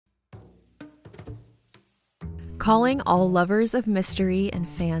Calling all lovers of mystery and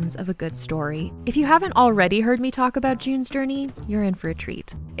fans of a good story. If you haven't already heard me talk about June's Journey, you're in for a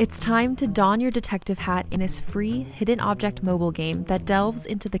treat. It's time to don your detective hat in this free hidden object mobile game that delves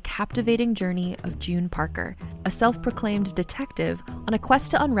into the captivating journey of June Parker, a self-proclaimed detective on a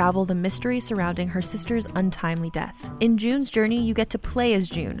quest to unravel the mystery surrounding her sister's untimely death. In June's Journey, you get to play as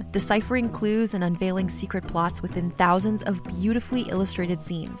June, deciphering clues and unveiling secret plots within thousands of beautifully illustrated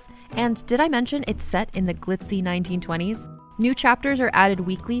scenes. And did I mention it's set in the glitzy 1920s? New chapters are added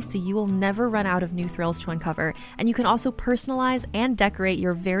weekly, so you will never run out of new thrills to uncover, and you can also personalize and decorate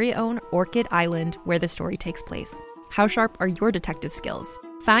your very own Orchid Island where the story takes place. How sharp are your detective skills?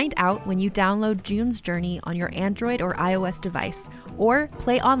 Find out when you download June's Journey on your Android or iOS device, or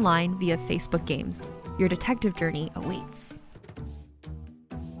play online via Facebook Games. Your detective journey awaits.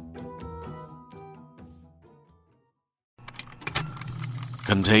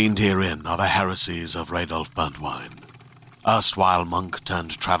 Contained herein are the heresies of Radolf Burntwine, erstwhile monk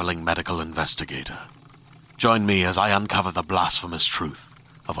turned traveling medical investigator. Join me as I uncover the blasphemous truth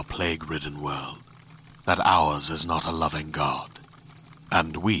of a plague-ridden world, that ours is not a loving God,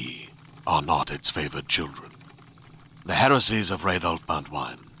 and we are not its favored children. The heresies of Radolf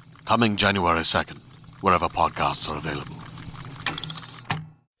Burntwine, coming January 2nd, wherever podcasts are available.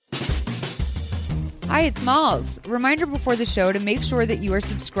 Hi, it's Malls. Reminder before the show to make sure that you are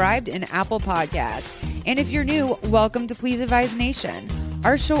subscribed in Apple Podcasts. And if you're new, welcome to Please Advise Nation.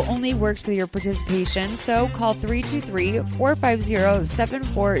 Our show only works with your participation, so call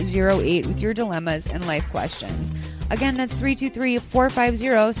 323-450-7408 with your dilemmas and life questions. Again, that's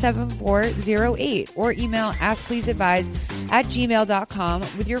 323-450-7408, or email askpleaseadvise@gmail.com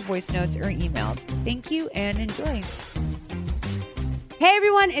with your voice notes or emails. Thank you and enjoy. Hey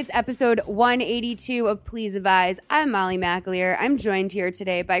everyone, it's episode 182 of Please Advise. I'm Molly McAleer. I'm joined here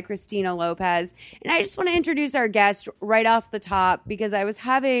today by Christina Lopez. And I just want to introduce our guest right off the top because I was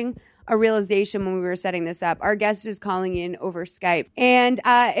having a realization when we were setting this up. Our guest is calling in over Skype. And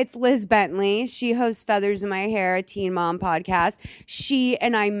it's Liz Bentley. She hosts Feathers in My Hair, a teen mom podcast. She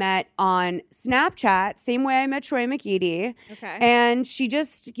and I met on Snapchat, same way I met Troy McEady. Okay. And she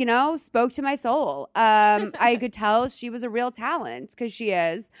just, spoke to my soul. I could tell she was a real talent because she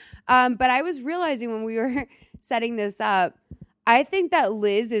is. But I was realizing when we were setting this up, I think that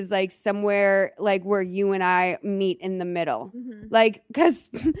Liz is like somewhere like where you and I meet in the middle. Mm-hmm. Like,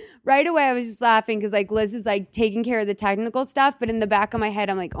 because right away I was just laughing because like Liz is like taking care of the technical stuff. But in the back of my head,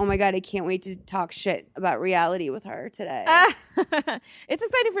 I'm like, oh my God, I can't wait to talk shit about reality with her today. It's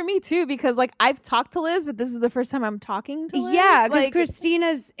exciting for me too because like I've talked to Liz, but this is the first time I'm talking to Liz. Yeah, because like,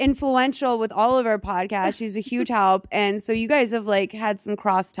 Christina's influential with all of our podcasts. She's a huge help. And so you guys have like had some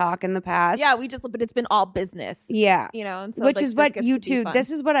crosstalk in the past. Yeah, but it's been all business. Yeah. And so which like, is what gets you to be two, fun. this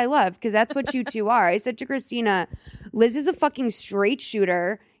is what I love because that's what you two are. I said to Christina, Liz is a fucking straight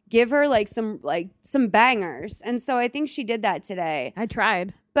shooter. Give her some bangers. And so I think she did that today. I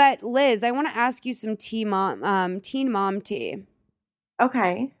tried. But Liz, I want to ask you some teen mom tea.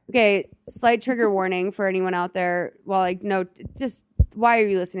 Okay. Okay, slight trigger warning for anyone out there. Well, no, just why are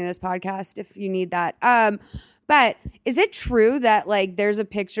you listening to this podcast if you need that? But is it true that there's a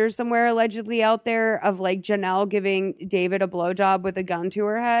picture somewhere allegedly out there of Janelle giving David a blowjob with a gun to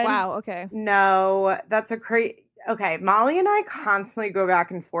her head? Wow. Okay. No, that's a crazy. Okay, Molly and I constantly go back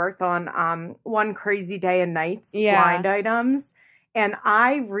and forth on One Crazy Day and Night's blind items, and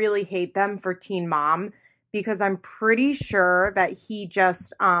I really hate them for Teen Mom because I'm pretty sure that he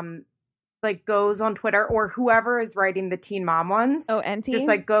just goes on Twitter or whoever is writing the Teen Mom ones. Oh, NT? Just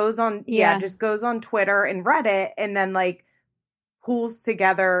goes on just goes on Twitter and Reddit and then pulls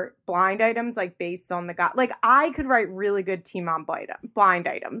together blind items based on the guy. I could write really good Teen Mom blind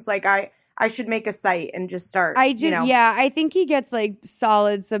items. I should make a site and just start. Yeah, I think he gets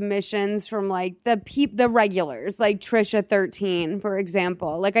solid submissions from the regulars, like Trisha 13, for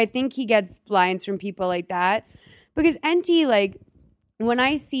example. I think he gets blinds from people like that because NT when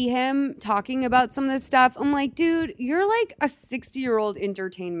I see him talking about some of this stuff, I'm like, dude, you're a 60-year-old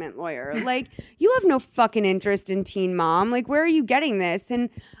entertainment lawyer. You have no fucking interest in Teen Mom. Where are you getting this?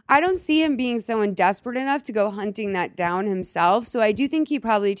 And I don't see him being someone desperate enough to go hunting that down himself. So I do think he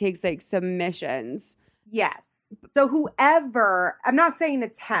probably takes submissions. Yes. So whoever, I'm not saying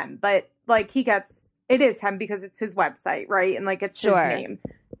it's him, but it is him because it's his website, right? And it's his name.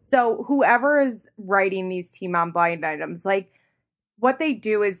 So whoever is writing these Teen Mom blind items, what they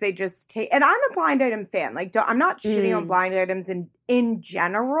do is they just take, and I'm a blind item fan. I'm not shitting on blind items in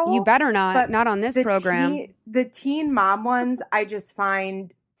general. You better not on this program. The Teen Mom ones, I just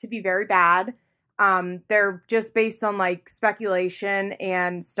find to be very bad. They're just based on speculation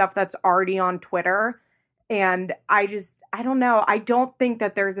and stuff that's already on Twitter. And I don't know. I don't think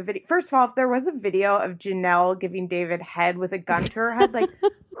that there's a video. First of all, if there was a video of Janelle giving David head with a gun to her head, like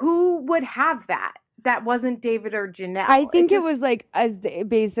who would have that? That wasn't David or Janelle. I think it was like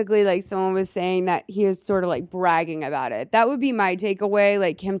basically like someone was saying that he was sort of like bragging about it. That would be my takeaway.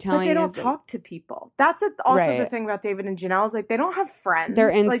 Like him telling. But they don't talk to people. That's also the thing about David and Janelle is like they don't have friends.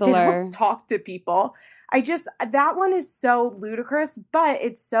 They're insular. Like, they don't talk to people. That one is so ludicrous, but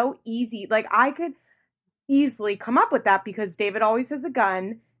it's so easy. Like I could easily come up with that because David always has a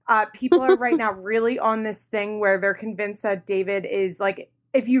gun. People are right now really on this thing where they're convinced that David is like.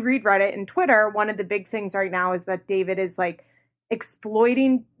 If you read Reddit and Twitter, one of the big things right now is that David is like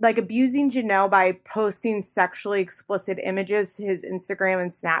exploiting, like abusing Janelle by posting sexually explicit images to his Instagram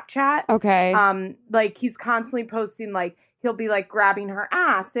and Snapchat. Okay. Like he's constantly posting, like he'll be like grabbing her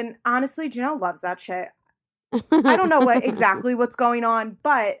ass. And honestly, Janelle loves that shit. I don't know exactly what's going on,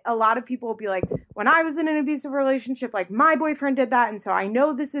 but a lot of people will be like, when I was in an abusive relationship, like my boyfriend did that. And so I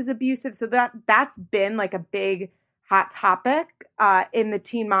know this is abusive. So that's been like a big hot topic in the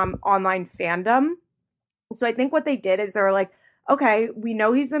Teen Mom online fandom. So I think what they did is they were like, okay, we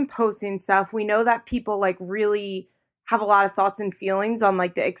know he's been posting stuff. We know that people like really have a lot of thoughts and feelings on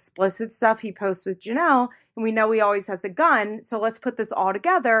like the explicit stuff he posts with Janelle. And we know he always has a gun. So let's put this all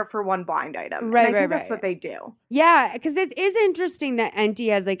together for one blind item. Right, and I think that's what they do. Yeah, because it is interesting that Enty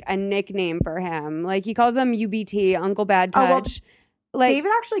has like a nickname for him. Like he calls him UBT, Uncle Bad Touch. Like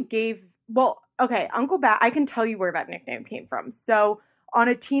David actually gave, okay, Uncle Bad, I can tell you where that nickname came from. So on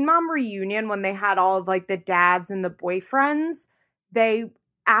a Teen Mom reunion, when they had all of like the dads and the boyfriends, they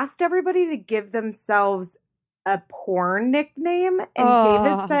asked everybody to give themselves a porn nickname. And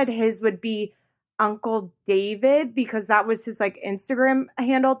David said his would be Uncle David because that was his like Instagram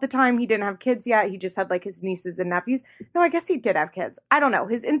handle at the time. He didn't have kids yet. He just had like his nieces and nephews. No, I guess he did have kids. I don't know.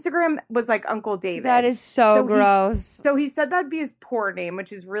 His Instagram was like Uncle David. That is so gross. So he said that'd be his porn name,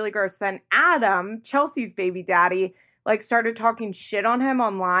 which is really gross. Then Adam, Chelsea's baby daddy, like started talking shit on him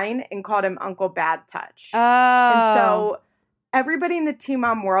online and called him Uncle Bad Touch. Oh. And so everybody in the Teen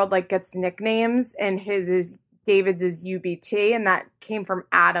Mom world like gets nicknames, and David's is UBT, and that came from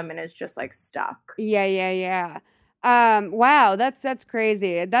Adam and is just like stuck. Yeah. Wow, that's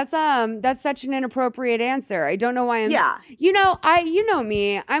crazy. That's such an inappropriate answer. I don't know why I'm. Yeah. You know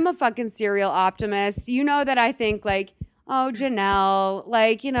me. I'm a fucking serial optimist. You know that I think like, oh, Janelle,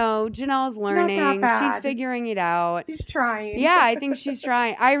 like Janelle's learning. She's figuring it out. She's trying. Yeah, I think she's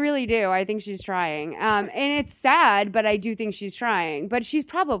trying. I really do. I think she's trying. And it's sad, but I do think she's trying. But she's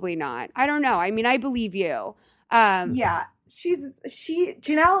probably not. I don't know. I mean, I believe you. Yeah.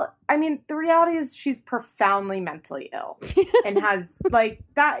 Janelle, I mean, the reality is she's profoundly mentally ill and has like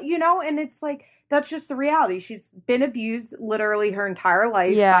that, and it's like, that's just the reality. She's been abused literally her entire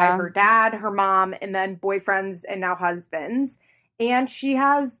life by her dad, her mom, and then boyfriends and now husbands. And she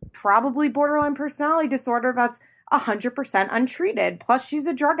has probably borderline personality disorder that's 100% untreated. Plus she's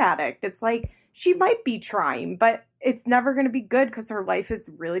a drug addict. It's like, she might be trying, but it's never going to be good because her life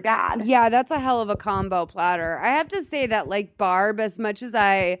is really bad. Yeah, that's a hell of a combo platter. I have to say that like Barb, as much as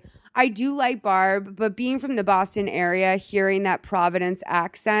I do like Barb, but being from the Boston area, hearing that Providence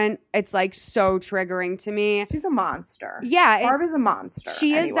accent, it's like so triggering to me. She's a monster. Yeah. Barb is a monster.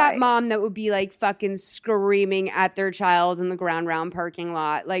 She is that mom that would be like fucking screaming at their child in the Ground Round parking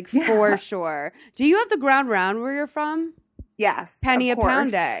lot, like for sure. Do you have the Ground Round where you're from? Yes. Penny a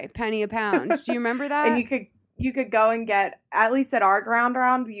pound day. Penny a pound. Do you remember that? And you could go and get, at least at our Ground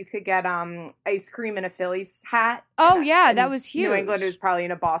Round, you could get ice cream in a Phillies hat. Oh yeah, that was huge. New England is probably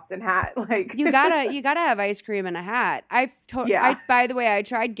in a Boston hat. Like you gotta have ice cream in a hat. By the way, I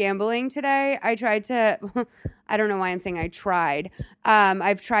tried gambling today. I tried to. I don't know why I'm saying I tried.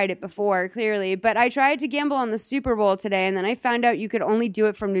 I've tried it before, clearly, but I tried to gamble on the Super Bowl today, and then I found out you could only do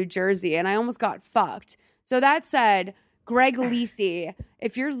it from New Jersey, and I almost got fucked. So that said, Greg Lisi,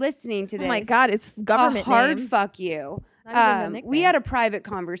 if you're listening to this, oh my God, it's government a hard name. Fuck you. We We had a private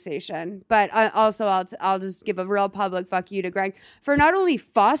conversation, but also I'll just give a real public fuck you to Greg for not only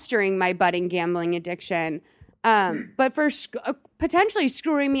fostering my budding gambling addiction, but for potentially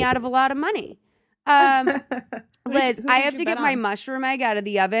screwing me out of a lot of money. Liz, I have to get my mushroom egg out of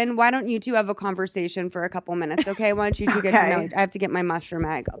the oven. Why don't you two have a conversation for a couple minutes, okay? Why don't you two get to know? I have to get my mushroom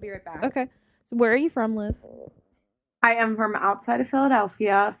egg. I'll be right back. Okay. So where are you from, Liz? I am from outside of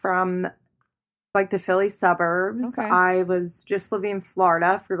Philadelphia, from like the Philly suburbs. Okay. I was just living in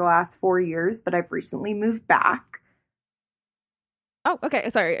Florida for the last 4 years, but I've recently moved back. Oh, okay.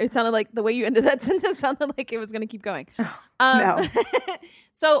 Sorry. It sounded like the way you ended that sentence sounded like it was going to keep going. No.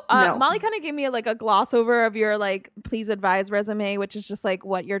 So No. Molly kind of gave me a gloss over of your please advise resume, which is just like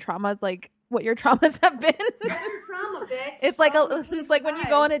what your traumas what your traumas have been. Trauma, bitch. It's like when you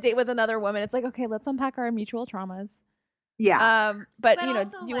go on a date with another woman, it's like, okay, let's unpack our mutual traumas. Yeah. But But you know,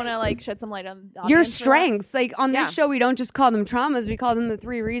 also, do you want to shed some light on the your audience for that? strengths. Like on this show, we don't just call them traumas. We call them the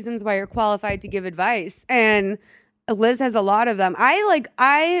 3 reasons why you're qualified to give advice. And Liz has a lot of them.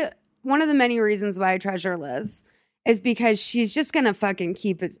 One of the many reasons why I treasure Liz is because she's just going to fucking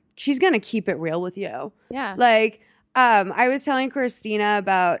keep it. She's going to keep it real with you. Yeah. Like, I was telling Christina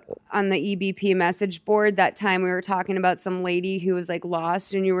about on the EBP message board that time we were talking about some lady who was like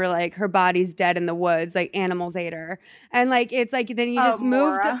lost and you were like, her body's dead in the woods, like animals ate her. And like, it's like, then you just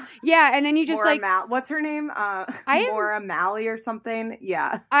moved. Yeah. And then you just Maura what's her name? Maura Malley or something.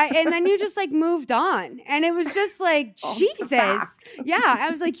 Yeah. And then you just like moved on. And it was just like, Jesus. Yeah. I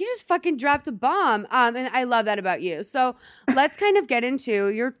was like, you just fucking dropped a bomb. And I love that about you. So let's kind of get into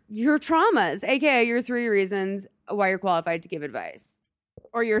your traumas, AKA your 3 reasons why you're qualified to give advice.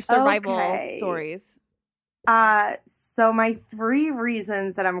 Or your survival stories. So my 3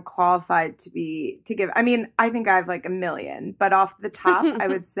 reasons that I'm qualified to give, I mean, I think I have like a million, but off the top, I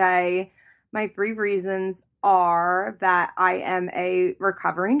would say my 3 reasons are that I am a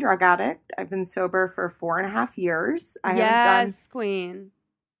recovering drug addict. I've been sober for 4.5 years. I haven't done queen.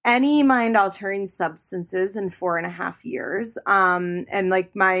 any mind-altering substances in 4.5 years. And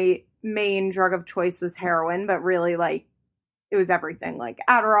like my main drug of choice was heroin, but really like it was everything, like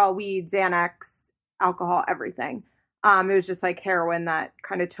Adderall, weed, Xanax, alcohol, everything. It was just like heroin that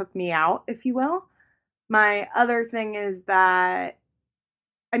kind of took me out, if you will. My other thing is that,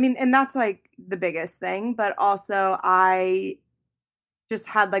 I mean, and that's like the biggest thing, but also I just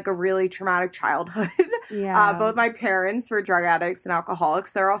had like a really traumatic childhood. Yeah. Both my parents were drug addicts and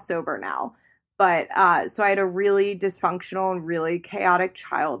alcoholics. They're all sober now. But so I had a really dysfunctional and really chaotic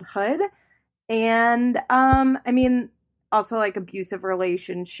childhood. And I mean, also like abusive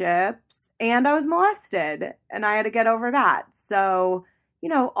relationships. And I was molested and I had to get over that. So, you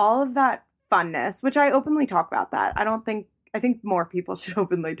know, all of that funness, which I openly talk about that. I think more people should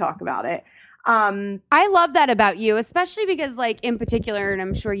openly talk about it. I love that about you, especially because like in particular, and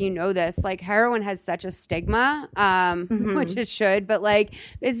I'm sure you know this, like heroin has such a stigma, which it should, but like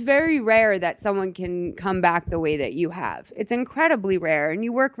it's very rare that someone can come back the way that you have. It's incredibly rare and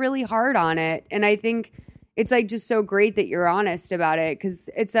you work really hard on it. And I think it's like just so great that you're honest about it because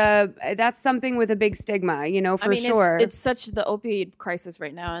that's something with a big stigma, you know, for sure. It's such the opioid crisis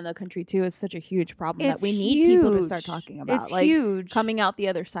right now in the country too is such a huge problem that we need people to start talking about. It's like huge. Coming out the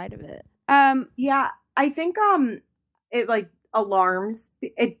other side of it. Yeah, I think it like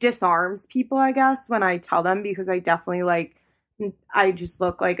disarms people, I guess, when I tell them, because I definitely I just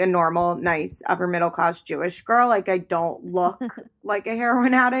look like a normal, nice, upper middle class Jewish girl. Like I don't look like a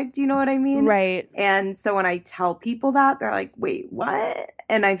heroin addict. You know what I mean? Right. And so when I tell people that, they're like, wait, what?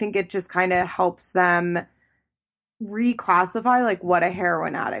 And I think it just kind of helps them reclassify like what a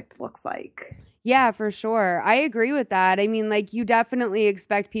heroin addict looks like. Yeah, for sure. I agree with that. I mean, like you definitely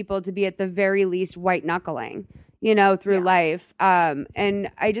expect people to be at the very least white knuckling, you know, through life.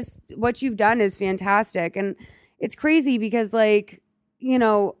 And what you've done is fantastic. And it's crazy because like, you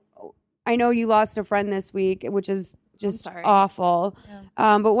know, I know you lost a friend this week, which is just awful.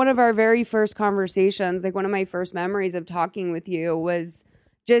 Yeah. But one of our very first conversations, like one of my first memories of talking with you was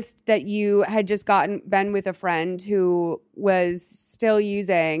just that you had just been with a friend who was still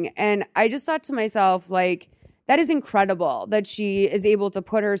using. And I just thought to myself, like, that is incredible that she is able to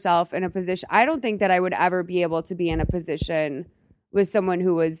put herself in a position. I don't think that I would ever be able to be in a position with someone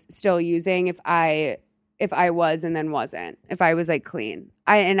who was still using if I was and then wasn't, if I was like clean.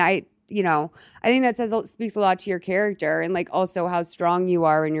 I think that speaks a lot to your character and like also how strong you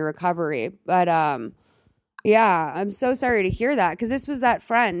are in your recovery. But, yeah, I'm so sorry to hear that because this was that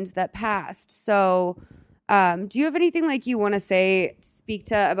friend that passed. So do you have anything like you want to speak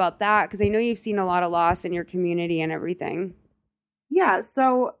to about that? Because I know you've seen a lot of loss in your community and everything. Yeah,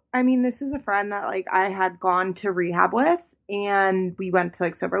 so, I mean, this is a friend that like I had gone to rehab with and we went to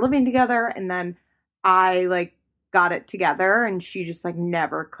like sober living together and then I like got it together and she just like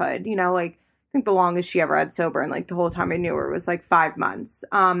never could, you know, like I think the longest she ever had sober and like the whole time I knew her was like 5 months.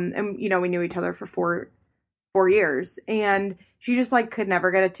 And, you know, we knew each other for 4 years and she just like could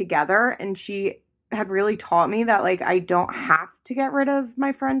never get it together. And she had really taught me that like I don't have to get rid of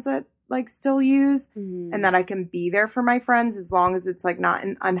my friends that like still use and that I can be there for my friends as long as it's like not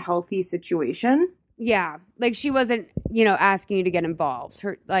an unhealthy situation. Yeah. Like she wasn't, you know, asking you to get involved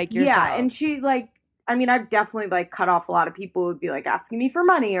yourself. Yeah. And she like, I mean, I've definitely like cut off a lot of people who would be like asking me for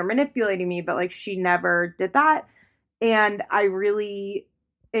money or manipulating me, but like she never did that. And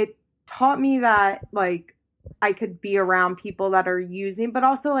it taught me that like I could be around people that are using, but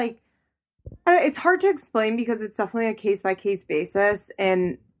also like It's hard to explain because it's definitely a case-by-case basis.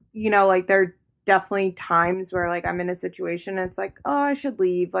 And, like there are definitely times where like I'm in a situation and it's like, oh, I should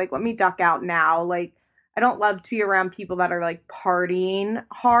leave. Like, let me duck out now. Like, I don't love to be around people that are like partying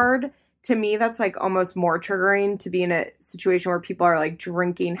hard. To me, that's like almost more triggering to be in a situation where people are like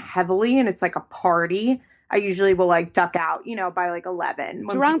drinking heavily and it's like a party. I usually will like duck out, by like 11.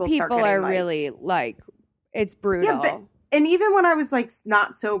 When Drunk people are like, really like, it's brutal. Yeah, and even when I was like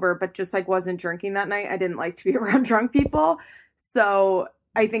not sober, but just like wasn't drinking that night, I didn't like to be around drunk people. So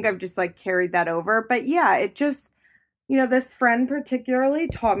I think I've just like carried that over. But yeah, it just, this friend particularly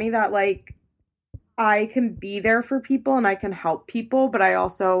taught me that like I can be there for people and I can help people, but I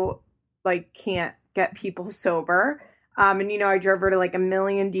also like can't get people sober. And I drove her to like a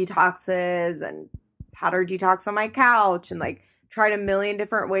million detoxes and had her detox on my couch and like tried a million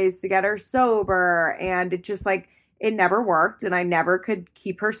different ways to get her sober. And it just like, it never worked. And I never could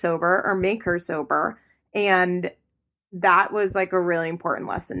keep her sober or make her sober. And that was like a really important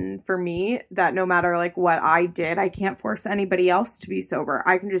lesson for me, that no matter like what I did, I can't force anybody else to be sober.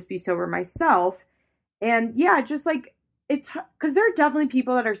 I can just be sober myself. And yeah, just like, it's because there are definitely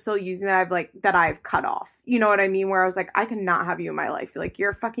people that are still using that I've cut off. You know what I mean? Where I was like, I cannot have you in my life. Like,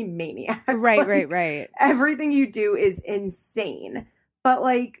 you're a fucking maniac. Right, right. Everything you do is insane. But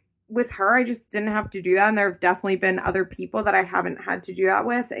like with her, I just didn't have to do that. And there have definitely been other people that I haven't had to do that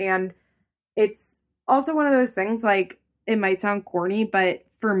with. And it's also one of those things, like, it might sound corny, but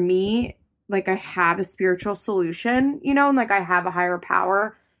for me, like, I have a spiritual solution, and like I have a higher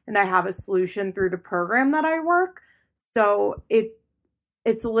power and I have a solution through the program that I work. So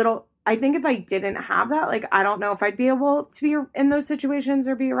it's a little, I think if I didn't have that, like, I don't know if I'd be able to be in those situations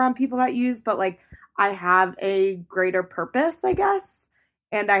or be around people that use, but like, I have a greater purpose, I guess.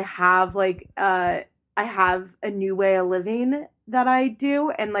 And I have like, I have a new way of living that I do.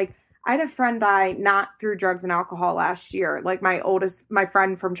 And like, I had a friend die not through drugs and alcohol last year. Like my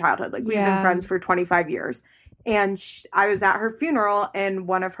friend from childhood, like we've been friends for 25 years. And I was at her funeral and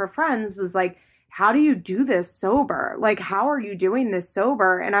one of her friends was like, how do you do this sober? Like, how are you doing this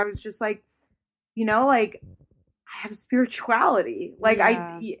sober? And I was just like, like, I have spirituality. Like,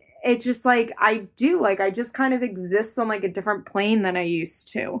 it's just like, I do, like, I just kind of exist on like a different plane than I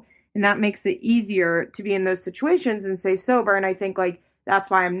used to. And that makes it easier to be in those situations and stay sober. And I think like,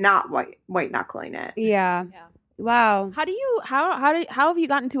 that's why I'm not white knuckling it. Yeah. Wow. How have you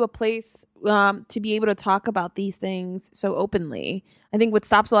gotten to a place to be able to talk about these things so openly? I think what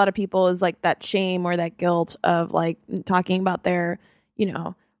stops a lot of people is like that shame or that guilt of like talking about their,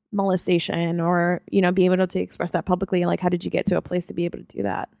 molestation or, being able to express that publicly. And like, how did you get to a place to be able to do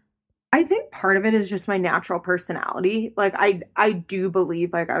that? I think part of it is just my natural personality. Like I do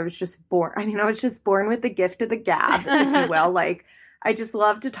believe like I was just born. I mean, I was just born with the gift of the gab, if you will. Like, I just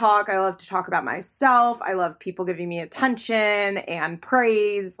love to talk. I love to talk about myself. I love people giving me attention and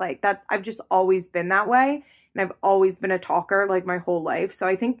praise. Like that, I've just always been that way. And I've always been a talker like my whole life. So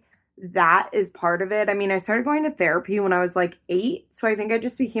I think that is part of it. I mean, I started going to therapy when I was like 8. So I think I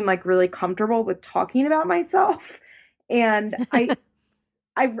just became like really comfortable with talking about myself. And I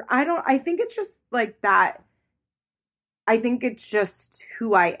think it's just like that. I think it's just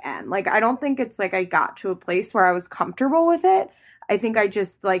who I am. Like, I don't think it's like I got to a place where I was comfortable with it. I think I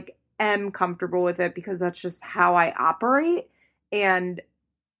just like am comfortable with it because that's just how I operate. And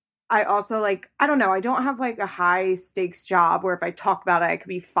I also like, I don't know, I don't have like a high stakes job where if I talk about it, I could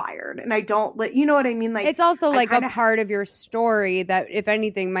be fired. And I don't let, you know what I mean? Like, it's also like a part of your story that if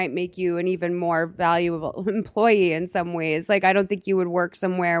anything might make you an even more valuable employee in some ways. Like, I don't think you would work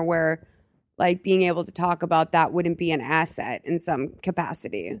somewhere where like being able to talk about that wouldn't be an asset in some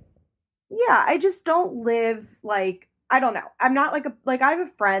capacity. Yeah. I just don't live like, I don't know. I'm not like I have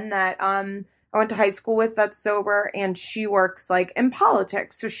a friend that I went to high school with that's sober and she works like in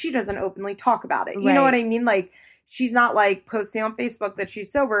politics. So she doesn't openly talk about it. You know what I mean? Like, she's not like posting on Facebook that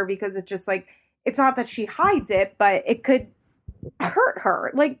she's sober because it's just like, it's not that she hides it, but it could hurt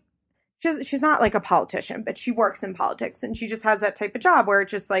her. Like, she's not like a politician, but she works in politics and she just has that type of job where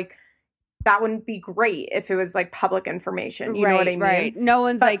it's just like, that wouldn't be great if it was like public information. You know what I mean? Right. No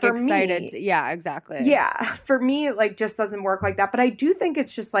one's like excited. Yeah, exactly. Yeah. For me, it like just doesn't work like that. But I do think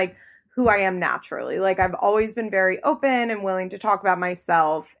it's just like who I am naturally. Like, I've always been very open and willing to talk about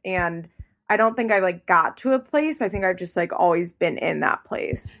myself. And I don't think I like got to a place. I think I've just like always been in that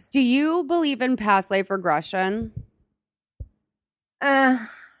place. Do you believe in past life regression?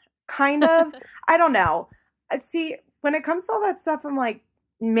 Kind of. I don't know. See, when it comes to all that stuff, I'm like,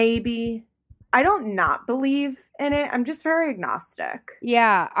 maybe. I don't not believe in it. I'm just very agnostic.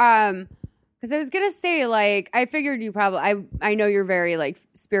 Yeah. Because I was going to say, like, I figured you probably, I know you're very, like,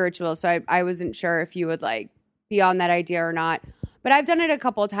 spiritual, so I wasn't sure if you would, like, be on that idea or not. But I've done it a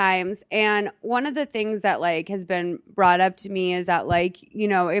couple times. And one of the things that, like, has been brought up to me is that, like, you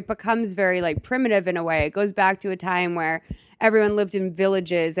know, it becomes very, like, primitive in a way. It goes back to a time where everyone lived in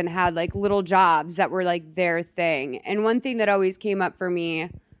villages and had, like, little jobs that were, like, their thing. And one thing that always came up for me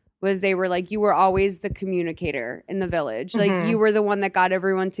was they were like, you were always the communicator in the village. Like, you were the one that got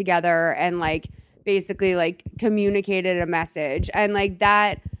everyone together and, like, basically, like, communicated a message. And, like,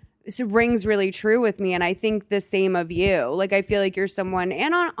 that rings really true with me. And I think the same of you. Like, I feel like you're someone,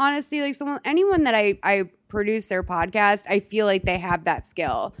 and honestly, like, anyone that I produce their podcast, I feel like they have that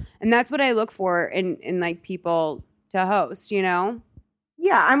skill. And that's what I look for in like, people to host, you know?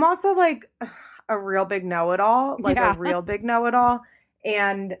 Yeah, I'm also, like, a real big know-it-all. Like, a real big know-it-all.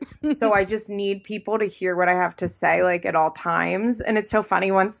 And so I just need people to hear what I have to say, like, at all times. And it's so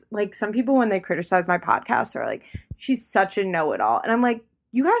funny once, like, some people, when they criticize my podcast, are like, she's such a know-it-all. And I'm like,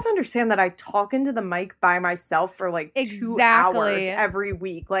 you guys understand that I talk into the mic by myself for, like, 2 hours every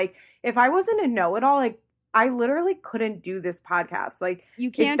week. Like, if I wasn't a know-it-all, like, I literally couldn't do this podcast. Like, you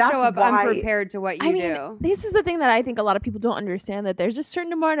can't show up unprepared to what you do. This is the thing that I think a lot of people don't understand, that there's a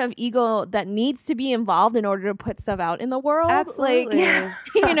certain amount of ego that needs to be involved in order to put stuff out in the world. Absolutely. Like,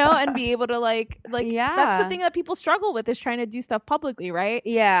 you know, and be able to like, that's the thing that people struggle with, is trying to do stuff publicly, right?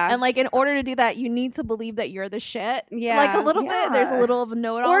 Yeah. And, like, in order to do that, you need to believe that you're the shit. Yeah. Like, a little bit. There's a little of a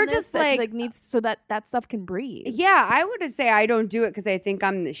know-it-all. Or just, like needs, so that stuff can breathe. Yeah, I would say I don't do it because I think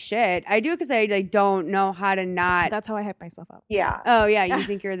I'm the shit. I do it because I, like, don't know how to not. That's how I hype myself up. Yeah. Oh yeah, you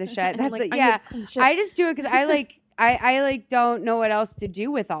think you're the shit. That's like, I just do it because I like I like don't know what else to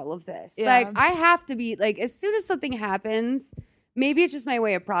do with all of this. Yeah. Like, I have to be like, as soon as something happens, maybe it's just my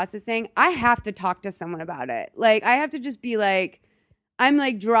way of processing, I have to talk to someone about it. Like, I have to just be like, I'm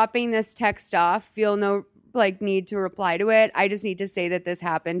like dropping this text off, feel no like need to reply to it. I just need to say that this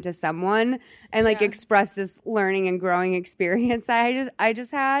happened to someone and like express this learning and growing experience I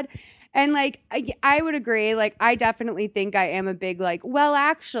just had. And, like, I would agree. Like, I definitely think I am a big, like, well,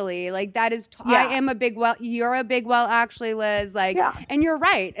 actually, like, that is, I am a big, well, you're a big, well, actually, Liz. Like, and you're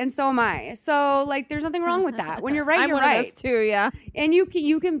right. And so am I. So, like, there's nothing wrong with that. When you're right, you're right. Of those too, yeah. And you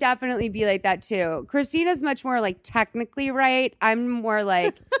can definitely be like that, too. Christina's much more, like, technically right. I'm more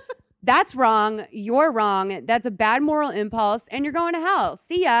like, that's wrong. You're wrong. That's a bad moral impulse. And you're going to hell.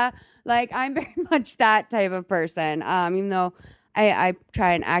 See ya. Like, I'm very much that type of person. Even though I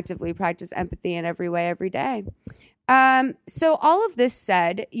try and actively practice empathy in every way, every day. So all of this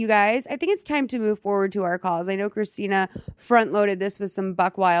said, you guys, I think it's time to move forward to our calls. I know Christina front-loaded this with some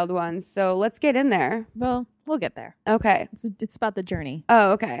buck wild ones, so let's get in there. Well, we'll get there. Okay. It's about the journey.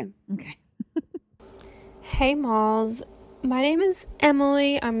 Oh, okay. Okay. Hey, Malls. My name is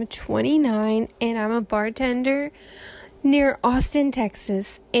Emily. I'm 29, and I'm a bartender near Austin,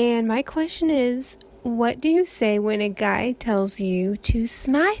 Texas. And my question is, what do you say when a guy tells you to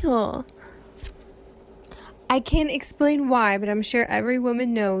smile? I can't explain why, but I'm sure every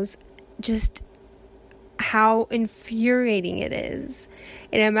woman knows just how infuriating it is.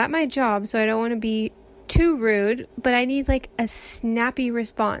 And I'm at my job, so I don't want to be too rude, but I need like a snappy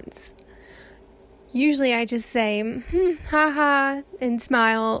response. Usually I just say, haha, and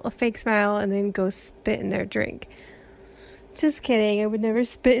smile, a fake smile, and then go spit in their drink. Just kidding. I would never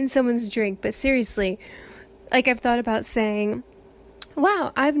spit in someone's drink. But seriously, like, I've thought about saying,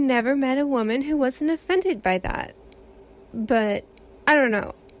 wow, I've never met a woman who wasn't offended by that. But I don't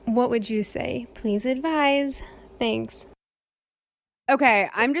know. What would you say? Please advise. Thanks. Okay,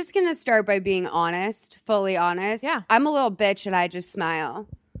 I'm just going to start by being honest, fully honest. Yeah. I'm a little bitch and I just smile.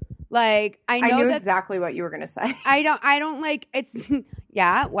 Like, I knew exactly what you were going to say. I don't like, it's,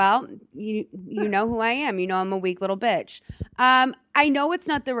 yeah, well, you know who I am. You know I'm a weak little bitch. I know it's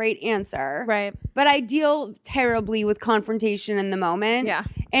not the right answer. Right. But I deal terribly with confrontation in the moment. Yeah.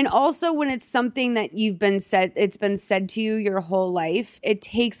 And also when it's something that it's been said to you your whole life, it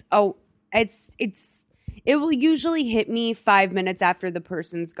will usually hit me 5 minutes after the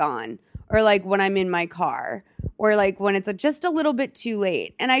person's gone. Or like when I'm in my car. Or like when it's just a little bit too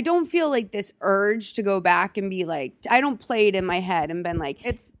late. And I don't feel like this urge to go back and be like, I don't play it in my head and been like,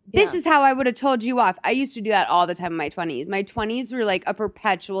 this is how I would have told you off. I used to do that all the time in my 20s. My 20s were like a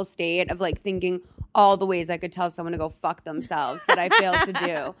perpetual state of like thinking all the ways I could tell someone to go fuck themselves that I failed to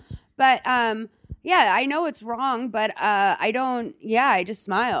do. But Yeah, I know it's wrong, but I don't. Yeah, I just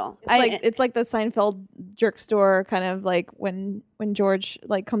smile. It's like the Seinfeld jerk store kind of like when George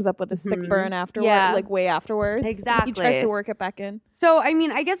like comes up with a sick burn afterward, like way afterwards. Exactly. He tries to work it back in. So, I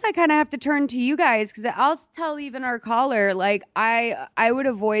mean, I guess I kind of have to turn to you guys because I'll tell even our caller, like I would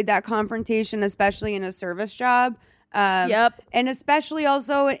avoid that confrontation, especially in a service job. Yep. And especially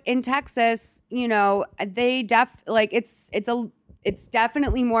also in Texas, you know, they it's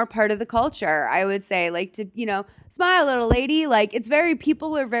definitely more part of the culture, I would say, like to, you know, smile, little lady. Like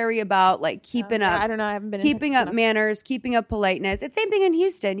people are very about like keeping up. I don't know. I haven't been keeping up manners, keeping up politeness. It's same thing in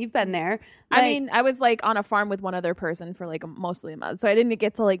Houston. You've been there. I mean, I was like on a farm with one other person for like mostly a month, so I didn't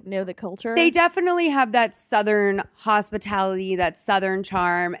get to like know the culture. They definitely have that Southern hospitality, that Southern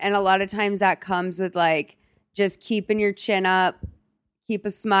charm. And a lot of times that comes with like just keeping your chin up, keep a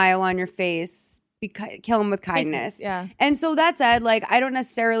smile on your face. Kill them with kindness. Yeah. And so that said, like, I don't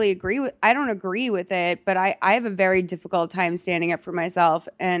necessarily agree with it, but I have a very difficult time standing up for myself.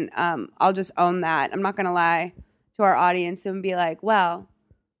 And I'll just own that. I'm not going to lie to our audience and be like, well,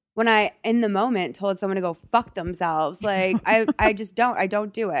 when I, in the moment, told someone to go fuck themselves, like, I just don't. I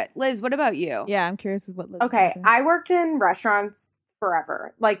don't do it. Liz, what about you? Yeah, I'm curious what Liz Okay, I worked in restaurants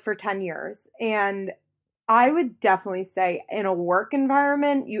forever, like for 10 years. And I would definitely say in a work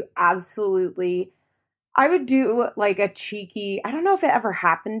environment, I would do like a cheeky, I don't know if it ever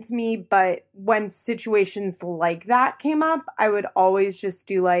happened to me, but when situations like that came up, I would always just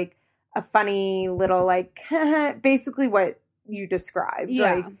do like a funny little like, basically what you described.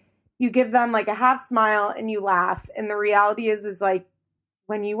 Yeah. Like you give them like a half smile and you laugh. And the reality is like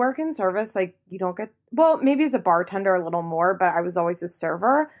when you work in service, like you don't get, well, maybe as a bartender a little more, but I was always a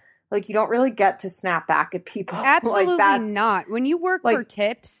server. Like, you don't really get to snap back at people. Absolutely like, not. When you work for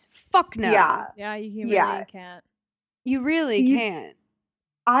tips, fuck no. Yeah. You really can't. You really can't.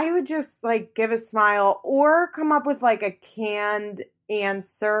 I would just, like, give a smile or come up with, like, a canned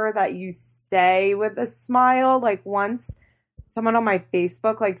answer that you say with a smile. Like, once someone on my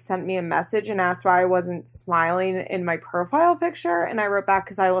Facebook, like, sent me a message and asked why I wasn't smiling in my profile picture. And I wrote back,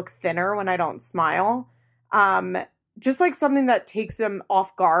 because I look thinner when I don't smile. Just like something that takes them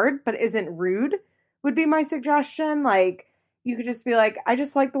off guard but isn't rude would be my suggestion. Like you could just be like, I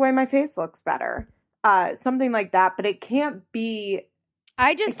just like the way my face looks better. Something like that, but it can't be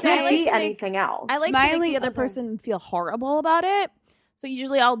anything else. I like to make the other person feel horrible about it. So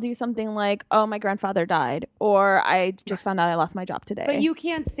usually I'll do something like, oh, my grandfather died, or I just found out I lost my job today. But you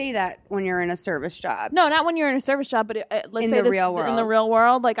can't say that when you're in a service job. No, not when you're in a service job, but let's say in the real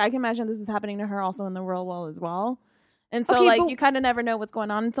world. Like I can imagine this is happening to her also in the real world as well. And so, you kind of never know what's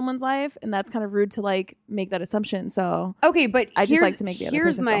going on in someone's life, and that's kind of rude to, like, make that assumption. So, okay, but I just like to make the other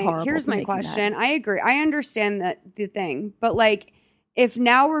person feel horrible. Here's my question. I agree. I understand that the thing, but, like, if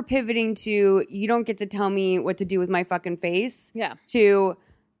now we're pivoting to you don't get to tell me what to do with my fucking face, to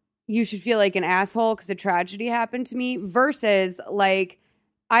you should feel like an asshole because a tragedy happened to me, versus, like,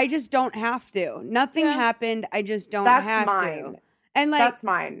 I just don't have to. Nothing happened. I just don't have to. And like that's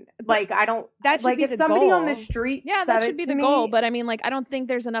mine. Like I don't. That should like be if the somebody goal. On the street. That should be the goal. But I mean, like I don't think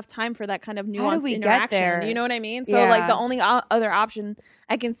there's enough time for that kind of nuanced interaction. Get there? You know what I mean? So like the only other option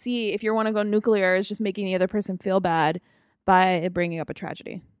I can see if you want to go nuclear is just making the other person feel bad by bringing up a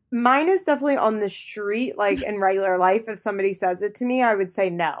tragedy. Mine is definitely on the street. Like in regular life, if somebody says it to me, I would say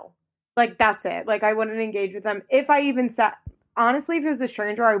no. Like that's it. Like I wouldn't engage with them. If I even sat. Honestly, if it was a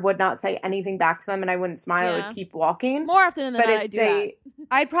stranger, I would not say anything back to them and I wouldn't smile. I would keep walking. More often than not, I do that.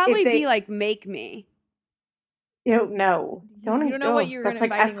 I'd probably be like, make me. No. Don't you don't know what you're that's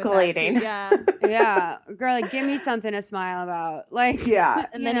like escalating. Yeah. Girl, like, give me something to smile about. Like, yeah.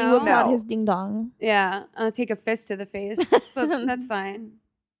 And then he whips out his ding dong. Yeah. I'll take a fist to the face, but that's fine.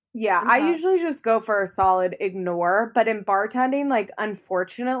 Yeah. I usually just go for a solid ignore. But in bartending, like,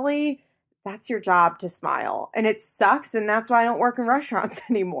 unfortunately, that's your job to smile. And it sucks. And that's why I don't work in restaurants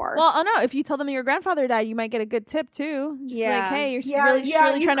anymore. Well, oh no. If you tell them your grandfather died, you might get a good tip too. Just like, hey, you're really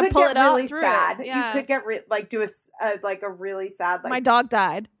trying to pull it out really through sad. it. Yeah. You could get do a really sad. Like, my dog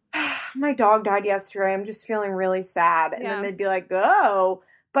died. My dog died yesterday. I'm just feeling really sad. And then they'd be like, oh.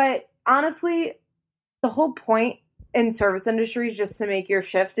 But honestly, the whole point in service industry is just to make your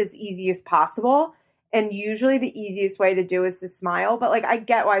shift as easy as possible. And usually the easiest way to do is to smile. But, like, I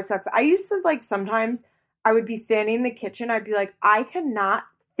get why it sucks. I used to, like, sometimes I would be standing in the kitchen. I'd be like, I cannot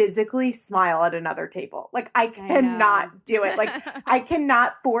physically smile at another table. Like, I cannot do it. Like, I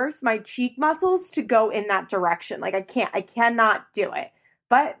cannot force my cheek muscles to go in that direction. Like, I cannot do it.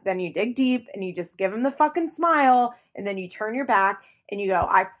 But then you dig deep and you just give them the fucking smile. And then you turn your back and you go,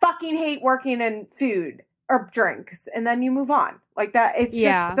 I fucking hate working in food or drinks, and then you move on. Like that. It's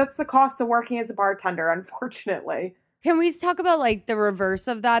just, that's the cost of working as a bartender, unfortunately. Can we talk about like the reverse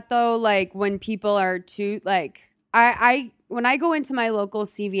of that though? Like when people are too like, when I go into my local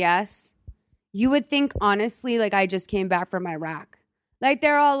CVS, you would think honestly, like I just came back from Iraq. Like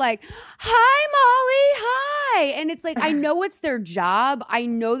they're all like, hi, Molly, hi. And it's like, I know it's their job. I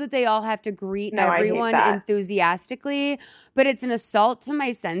know that they all have to greet everyone enthusiastically, but it's an assault to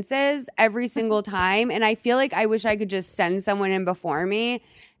my senses every single time. And I feel like I wish I could just send someone in before me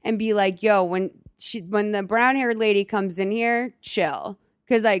and be like, yo, when the brown-haired lady comes in here, chill.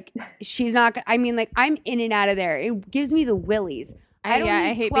 Because like, she's not, I mean, like I'm in and out of there. It gives me the willies.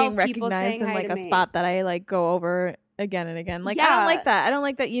 I hate being recognized in like a spot that I like go over again and again. Like, I don't like that. I don't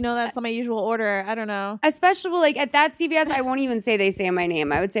like that, that's on my usual order. I don't know. Especially like at that CVS, I won't even say they say my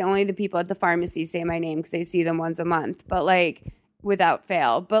name. I would say only the people at the pharmacy say my name because I see them once a month, but like without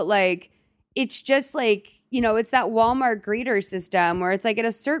fail. But like, it's just like, it's that Walmart greeter system where it's like at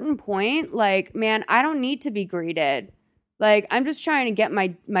a certain point, like, man, I don't need to be greeted. Like, I'm just trying to get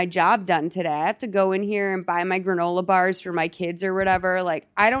my job done today. I have to go in here and buy my granola bars for my kids or whatever. Like,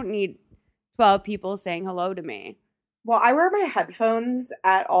 I don't need 12 people saying hello to me. Well, I wear my headphones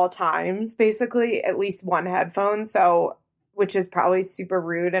at all times, basically at least one headphone, which is probably super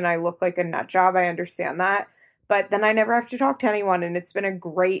rude and I look like a nut job. I understand that. But then I never have to talk to anyone, and it's been a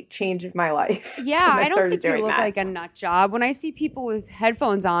great change of my life. Yeah, I don't think you look like a nut job. When I see people with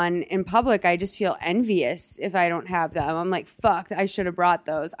headphones on in public, I just feel envious if I don't have them. I'm like, fuck, I should have brought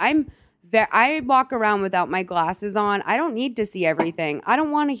those. I walk around without my glasses on. I don't need to see everything. I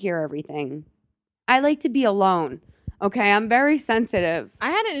don't want to hear everything. I like to be alone. Okay, I'm very sensitive.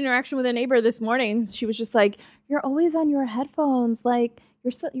 I had an interaction with a neighbor this morning. She was just like, you're always on your headphones, like...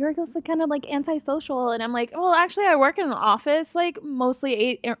 You're just kind of like antisocial. And I'm like, well, actually, I work in an office like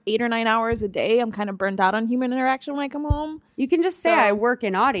mostly 8 or 9 hours a day. I'm kind of burned out on human interaction when I come home. You can just say I work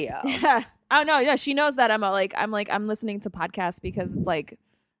in audio. Yeah. Oh, no. Yeah. She knows that I'm listening to podcasts because it's like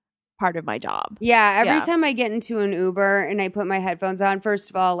part of my job. Yeah. Every time I get into an Uber and I put my headphones on, first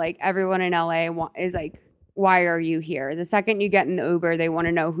of all, like everyone in LA is like, why are you here? The second you get in the Uber, they want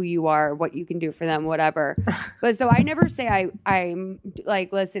to know who you are, what you can do for them, whatever. But so I never say I'm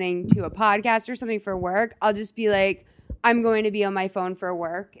like listening to a podcast or something for work. I'll just be like, I'm going to be on my phone for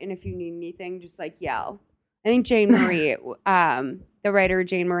work. And if you need anything, just like yell. I think Jane Marie, the writer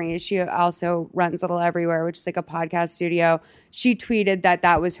Jane Marie, she also runs Little Everywhere, which is like a podcast studio. She tweeted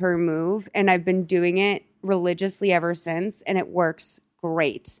that was her move. And I've been doing it religiously ever since. And it works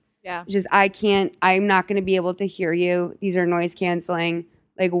great. Yeah. Just I'm not going to be able to hear you. These are noise canceling.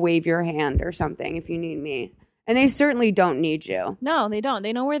 Like wave your hand or something if you need me. And they certainly don't need you. No, they don't.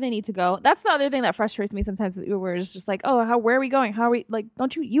 They know where they need to go. That's the other thing that frustrates me sometimes with Uber is just like, oh, where are we going? How are we like,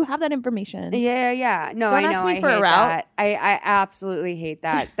 don't you have that information? Yeah. No, don't I know. Ask me I for hate a route. that. I absolutely hate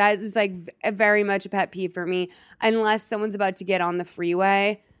that. That is like very much a pet peeve for me. Unless someone's about to get on the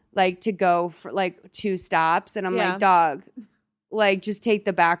freeway, like to go for like 2 stops. And I'm like, dog, like, just take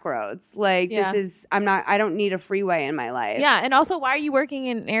the back roads. Like, I don't need a freeway in my life. Yeah. And also, why are you working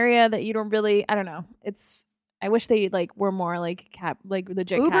in an area that you don't really, I don't know. I wish they like were more like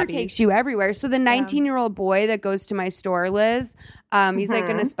legit Uber cabbies. takes you everywhere. So the 19-year-old boy that goes to my store, Liz, he's like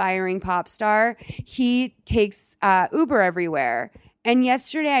an aspiring pop star. He takes Uber everywhere. And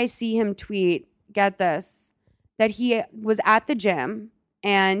yesterday I see him tweet, get this, that he was at the gym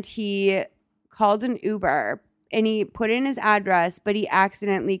and he called an Uber. And he put in his address, but he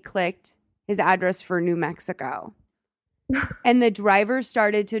accidentally clicked his address for New Mexico. And the driver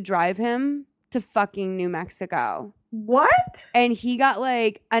started to drive him to fucking New Mexico. What? And he got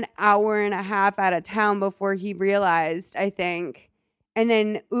like an hour and a half out of town before he realized, I think. And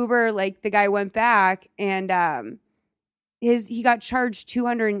then Uber, like the guy went back and he got charged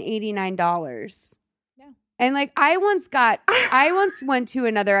 $289. And like I once went to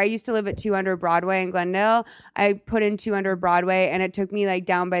I used to live at 200 Broadway in Glendale. I put in 200 Broadway and it took me like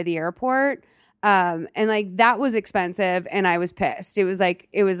down by the airport. And like that was expensive and I was pissed. It was like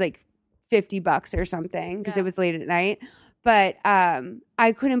 $50 or something because it was late at night. But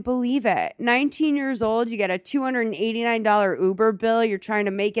I couldn't believe it. 19 years old, you get a $289 Uber bill. You're trying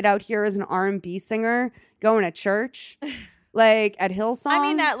to make it out here as an R&B singer, going to church. Like at Hillsong. I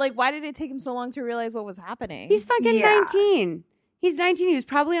mean that like why did it take him so long to realize what was happening? He's fucking 19. He's 19. He was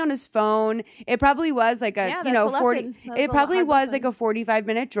probably on his phone. It probably was like a 40. It probably was like a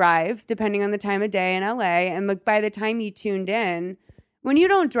 45-minute drive, depending on the time of day in LA. And like by the time he tuned in, when you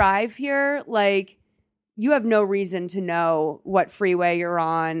don't drive here, like you have no reason to know what freeway you're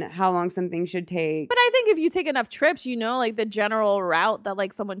on, how long something should take. But I think if you take enough trips, you know, like the general route that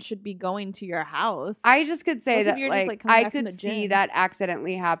like someone should be going to your house. I just could say Most of that you are just, like coming I back from could the see gym. that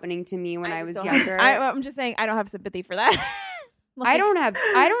accidentally happening to me when I was just don't have- younger. I'm just saying I don't have sympathy for that. I don't have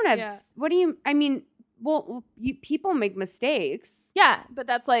Yeah. what do you I mean, well, people make mistakes. Yeah, but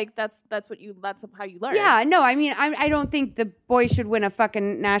that's how you learn. Yeah, no, I mean, I don't think the boy should win a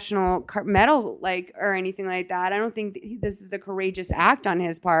fucking national medal, like, or anything like that. I don't think this is a courageous act on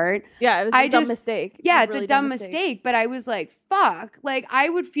his part. Yeah, it was a dumb mistake. Yeah, It was it's really a dumb mistake. But I was like, fuck. Like, I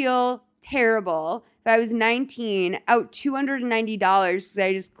would feel terrible if I was 19, out $290 because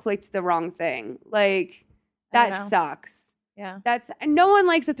I just clicked the wrong thing. Like, I don't that know. sucks. Yeah, No one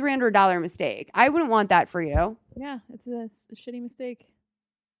likes a $300 mistake. I wouldn't want that for you. yeah, it's a shitty mistake.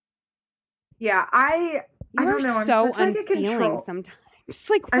 Yeah, I You are don't know. I'm so such like a unfeeling control. sometimes.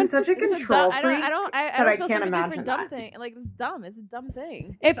 Like, I'm what- such a It's a control dumb- freak. I that I don't can't feel sympathy imagine for dumb that. thing. Like it's dumb. It's a dumb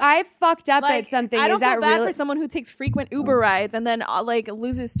thing. if I fucked up Like, at something, I don't is that feel bad really? for someone who takes frequent Uber rides and then like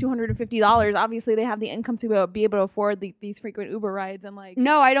loses $250. Obviously, they have the income to be able to afford these frequent Uber rides and like.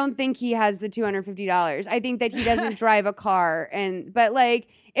 No, I don't think he has the $250. I think that he doesn't drive a car. But like,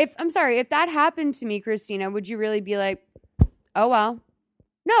 if that happened to me, Christina, would you really be like, oh well?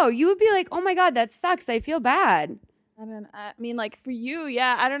 No, you would be like, oh my God, that sucks. I feel bad. I mean, like for you,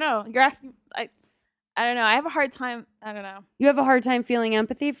 yeah. I don't know. You're asking. I don't know. I have a hard time. I don't know. You have a hard time feeling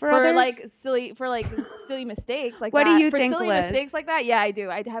empathy for others? silly mistakes like What that. do you for think, silly Liz? mistakes like that? Yeah, I do.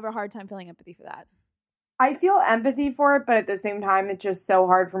 I have a hard time feeling empathy for that. I feel empathy for it, but at the same time, it's just so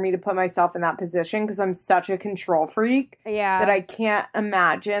hard for me to put myself in that position because I'm such a control freak Yeah. that I can't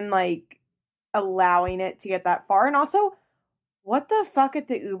imagine like allowing it to get that far. And also, what the fuck at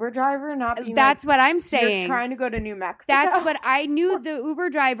the Uber driver not being That's like, what I'm you're saying. trying to go to New Mexico? That's what I knew. The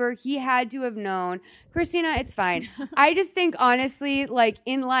Uber driver, he had to have known. Christina, it's fine. I just think, honestly, like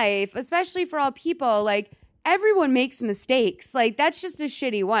in life, especially for all people, like everyone makes mistakes. Like that's just a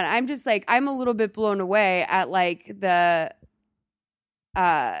shitty one. I'm just like, I'm a little bit blown away at like the,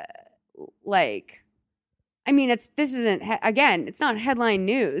 like, I mean, it's not headline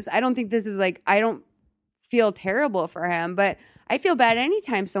news. I don't think this is like, I don't feel terrible for him, but I feel bad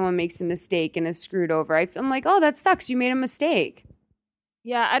anytime someone makes a mistake and is screwed over. I'm like, oh, that sucks. You made a mistake.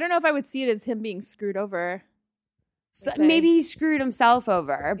 Yeah, I don't know if I would see it as him being screwed over. So Okay. maybe he screwed himself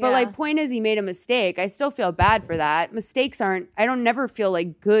over. But Yeah. like, point is, he made a mistake. I still feel bad for that. I don't never feel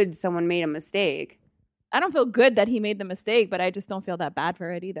like good someone made a mistake. I don't feel good that he made the mistake, but I just don't feel that bad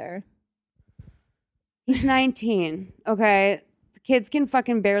for it either. He's 19. Okay. Kids can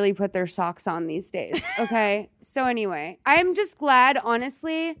fucking barely put their socks on these days. Okay. So anyway, I'm just glad,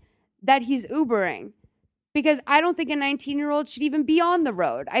 honestly, that he's Ubering because I don't think a 19-year-old should even be on the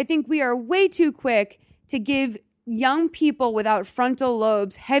road. I think we are way too quick to give young people without frontal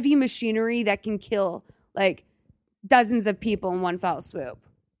lobes heavy machinery that can kill like dozens of people in one fell swoop.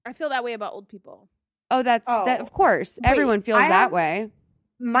 I feel that way about old people. Oh, that of course. Wait, Everyone feels I that have- way.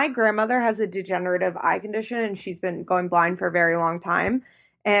 My grandmother has a degenerative eye condition and she's been going blind for a very long time.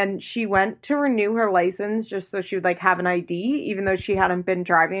 And she went to renew her license just so she would like have an ID, even though she hadn't been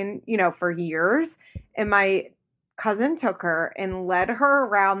driving, for years. And my cousin took her and led her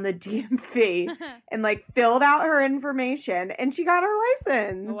around the DMV and like filled out her information and she got her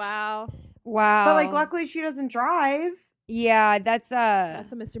license. Wow. Wow. But like luckily she doesn't drive. Yeah, that's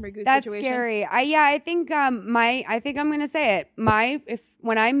That's a Mr. Magoo that's situation. scary. I think I think I'm gonna say it.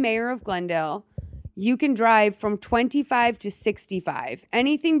 When I'm mayor of Glendale, you can drive from 25 to 65.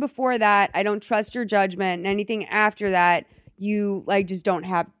 Anything before that, I don't trust your judgment. And anything after that, you like just don't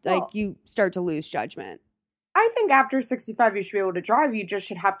have you start to lose judgment. I think after 65 you should be able to drive. You just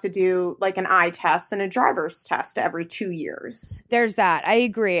should have to do like an eye test and a driver's test every 2 years. There's that. I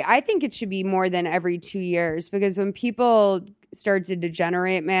agree. I think it should be more than every 2 years because when people start to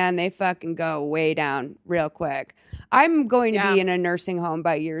degenerate, man, they fucking go way down real quick. I'm going to be in a nursing home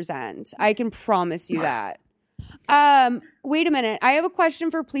by year's end. I can promise you that. Wait a minute. I have a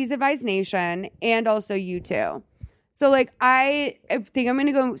question for Please Advise Nation and also you too. So like I think I'm going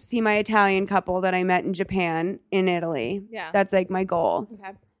to go see my Italian couple that I met in Japan in Italy. Yeah. That's like my goal.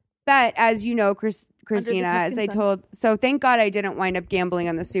 Okay. But as you know, Christina, as I Tuscan told, so thank God I didn't wind up gambling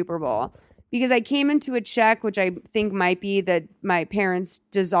on the Super Bowl because I came into a check, which I think might be that my parents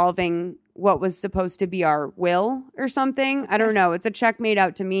dissolving what was supposed to be our will or something. I don't know. It's a check made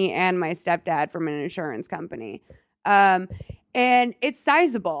out to me and my stepdad from an insurance company. And it's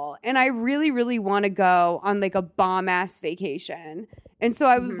sizable. And I really, really want to go on like a bomb ass vacation. And so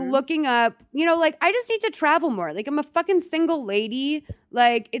I was looking up, like I just need to travel more. Like I'm a fucking single lady.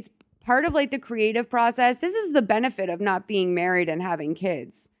 Like it's part of like the creative process, this is the benefit of not being married and having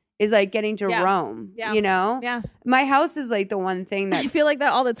kids, is like getting to roam, you know? Yeah. My house is like the one thing that I feel like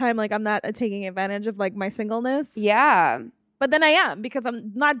that all the time. Like I'm not taking advantage of like my singleness. Yeah. But then I am, because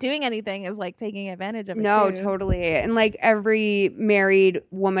I'm not doing anything is like taking advantage of it. No, too. totally. And like every married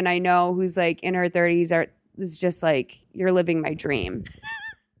woman I know who's like in her 30s is just like, you're living my dream.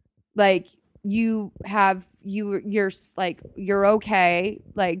 Like you're like, you're okay.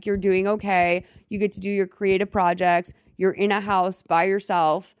 Like you're doing okay. You get to do your creative projects. You're in a house by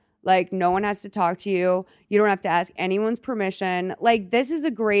yourself. Like no one has to talk to you. You don't have to ask anyone's permission. Like this is a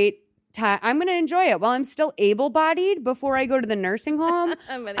great time. I'm going to enjoy it while I'm still able-bodied before I go to the nursing home.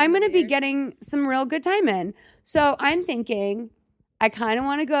 I'm going to be getting some real good time in. So I'm thinking I kind of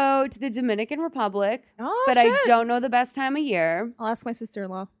want to go to the Dominican Republic, but I don't know the best time of year. I'll ask my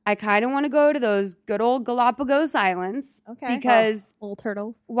sister-in-law. I kind of want to go to those good old Galapagos Islands. Okay. Because little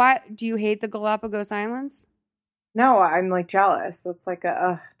turtles. Why do you hate the Galapagos Islands? No, I'm like jealous. That's like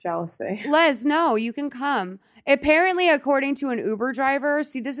a jealousy. Les, no, you can come. Apparently, according to an Uber driver,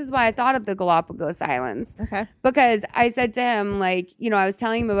 see, this is why I thought of the Galapagos Islands. Okay. Because I said to him, like, you know, I was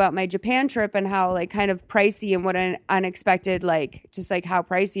telling him about my Japan trip and how, like, kind of pricey and what an unexpected, like, just like how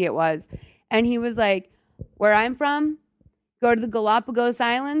pricey it was. And he was like, where I'm from, go to the Galapagos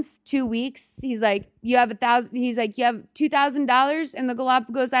Islands, 2 weeks. He's like, you have $2,000 in the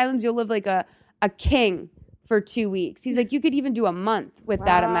Galapagos Islands, you'll live like a king for 2 weeks. He's like, you could even do a month with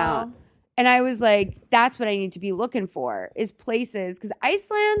that amount. And I was like, that's what I need to be looking for, is places. Because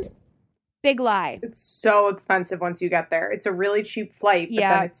Iceland, big lie. It's so expensive once you get there. It's a really cheap flight, but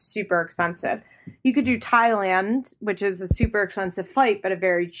then it's super expensive. You could do Thailand, which is a super expensive flight, but a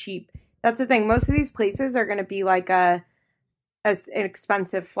very cheap. That's the thing. Most of these places are going to be like an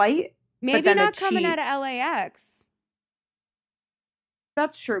expensive flight. Maybe not coming out of LAX.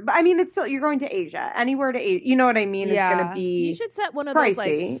 That's true. But I mean, it's still, you're going to Asia. Anywhere to Asia. You know what I mean? Yeah. It's going to be You should set one of pricey. those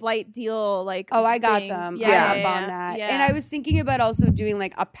like flight deal like Oh, I got things. them. Yeah, I'm on that. And I was thinking about also doing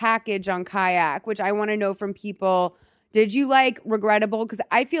like a package on kayak, which I want to know from people. Did you like regrettable? Because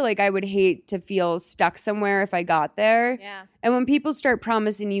I feel like I would hate to feel stuck somewhere if I got there. Yeah. And when people start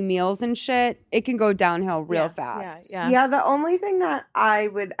promising you meals and shit, it can go downhill real fast. Yeah, the only thing that I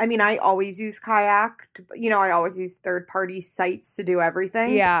always use kayak. I always use third-party sites to do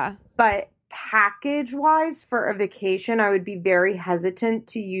everything. Yeah. But package-wise, for a vacation, I would be very hesitant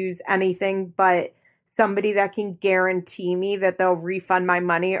to use anything but somebody that can guarantee me that they'll refund my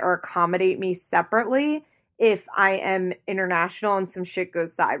money or accommodate me separately if I am international and some shit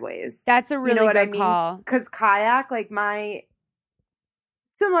goes sideways. That's a really good call. Because kayak,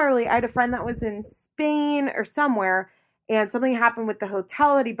 similarly, I had a friend that was in Spain or somewhere, and something happened with the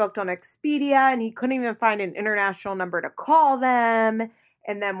hotel that he booked on Expedia, and he couldn't even find an international number to call them.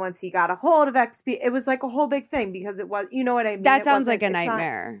 And then once he got a hold of Expedia, it was like a whole big thing because it was, you know what I mean? That sounds like a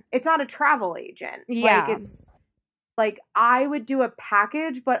nightmare. It's not a travel agent. Yeah. It's like I would do a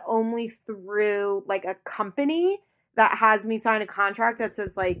package, but only through like a company that has me sign a contract that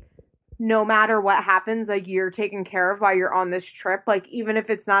says like, no matter what happens, like you're taken care of while you're on this trip. Like even if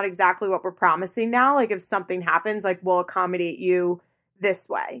it's not exactly what we're promising now, like if something happens, like we'll accommodate you this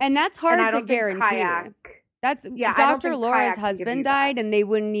way. And that's hard to guarantee. That's Dr. Laura's husband died, and they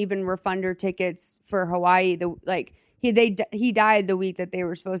wouldn't even refund her tickets for Hawaii. He died the week that they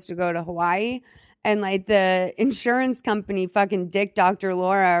were supposed to go to Hawaii. And like the insurance company fucking dicked Dr.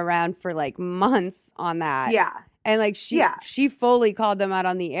 Laura around for like months on that. Yeah. And like she fully called them out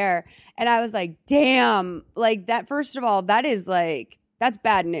on the air. And I was like, damn, like that, first of all, that is like, that's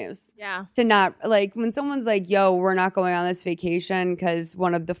bad news. Yeah. To not like when someone's like, yo, we're not going on this vacation because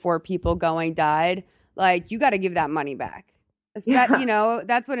one of the 4 people going died. Like you got to give that money back.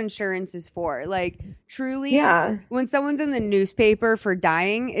 That's what insurance is for. Like truly, when someone's in the newspaper for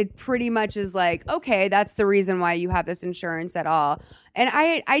dying, it pretty much is like, okay, that's the reason why you have this insurance at all. And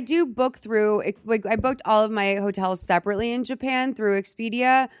I do book through, like I booked all of my hotels separately in Japan through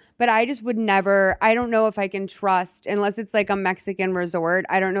Expedia, but I just would never, I don't know if I can trust, unless it's like a Mexican resort,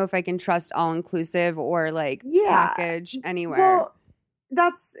 I don't know if I can trust all inclusive or like package anywhere. Well,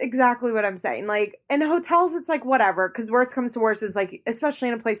 that's exactly what I'm saying. Like in hotels, it's like whatever, because worst comes to worst is like, especially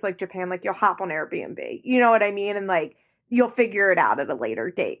in a place like Japan, like you'll hop on Airbnb, you know what I mean? And like you'll figure it out at a later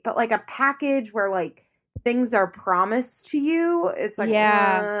date. But like a package where like things are promised to you, it's like,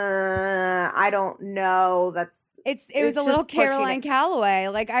 I don't know. It was a little Caroline Calloway.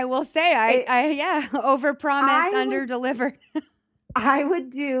 Like I will say, I overpromised, underdelivered. I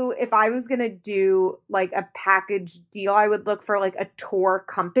would do, if I was going to do like a package deal, I would look for like a tour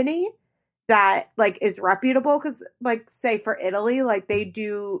company that like is reputable, because like say for Italy, like they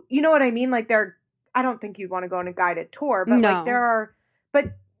do, you know what I mean? Like I don't think you'd want to go on a guided tour, but like but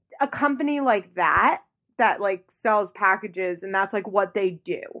a company like that like sells packages and that's like what they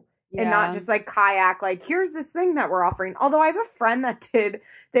do. And not just like kayak, like here's this thing that we're offering. Although I have a friend that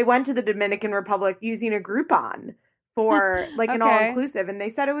they went to the Dominican Republic using a Groupon for like an all-inclusive, and they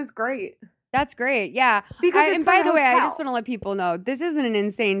said it was great. That's great. Yeah. Because and by the way, I just want to let people know, this isn't an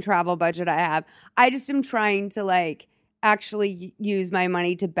insane travel budget I have. I just am trying to like actually use my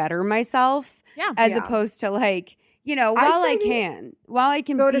money to better myself as opposed to like, you know, while I can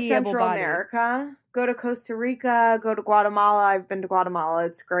go be to Central America, go to Costa Rica, go to Guatemala. I've been to Guatemala.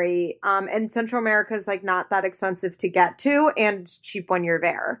 It's great. And Central America is like not that expensive to get to and cheap when you're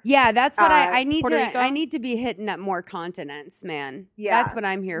there. Yeah, that's what I need to. I need to be hitting up more continents, man. Yeah, that's what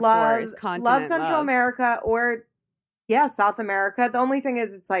I'm here for. Is continent love Central America or South America. The only thing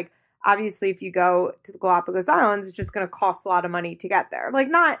is, it's like obviously if you go to the Galapagos Islands, it's just going to cost a lot of money to get there. Like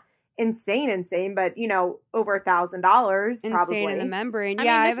not insane, but you know, over $1,000 probably. Insane in the membrane. I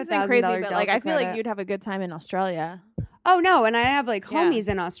have $1,000 crazy, but like I feel like you'd have a good time in Australia. Oh no, and I have like homies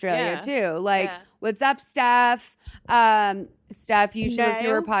in Australia too. Like, what's up, Steph? Steph, you should listen to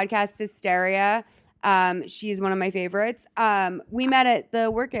her podcast, Hysteria. She's one of my favorites. We met at the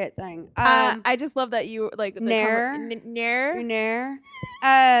Work It thing. I just love that you like Nair.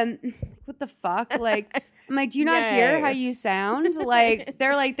 What the fuck? Like, I'm like, do you not hear how you sound? Like,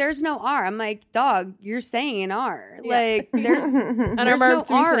 they're like, there's no R. I'm like, dog, you're saying an R. Like, there's and there's no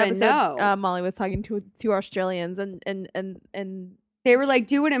R and no. Molly was talking to Australians and they were like,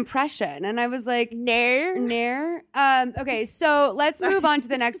 do an impression. And I was like, Nair. Okay, so let's move on to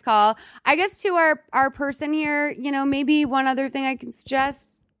the next call. I guess to our person here, you know, maybe one other thing I can suggest,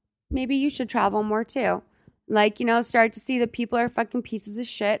 maybe you should travel more too. Like, you know, start to see that people are fucking pieces of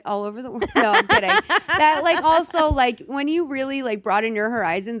shit all over the world. No, I'm kidding. That, like, also, like, when you really, like, broaden your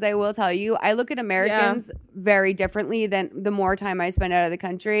horizons, I will tell you, I look at Americans very differently than the more time I spend out of the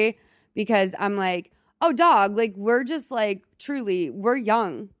country, because I'm like, oh, dog, like, we're just, like, truly, we're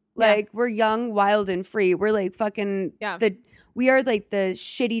young. Like, we're young, wild, and free. We're, like, fucking we are, like, the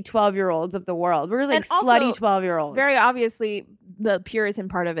shitty 12-year-olds of the world. We're, like, slutty 12-year-olds. Very obviously, the Puritan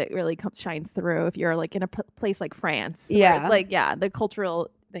part of it really shines through if you're, like, in a place like France. Yeah. It's like, the cultural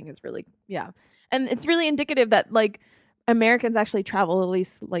thing is really, And it's really indicative that, like, Americans actually travel at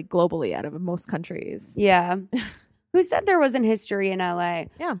least, like, globally out of most countries. Yeah. Who said there wasn't history in LA?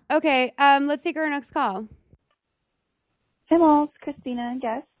 Yeah. Okay, let's take our next call. Hey, Malls, Christina,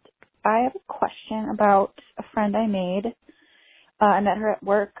 guest. I have a question about a friend I made. I met her at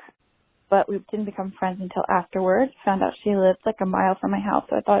work, but we didn't become friends until afterwards. Found out she lived like a mile from my house,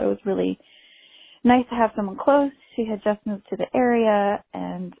 so I thought it was really nice to have someone close. She had just moved to the area,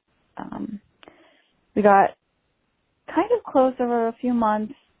 and we got kind of close over a few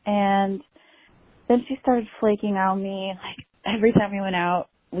months, and then she started flaking on me. Like, every time we went out,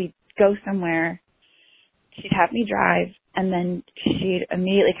 we'd go somewhere, she'd have me drive, and then she'd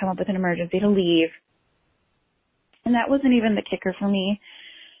immediately come up with an emergency to leave. And that wasn't even the kicker for me.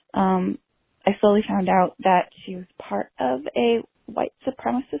 I slowly found out that she was part of a white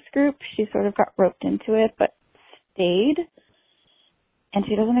supremacist group. She sort of got roped into it, but stayed. And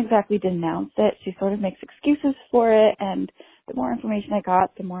she doesn't exactly denounce it. She sort of makes excuses for it. And the more information I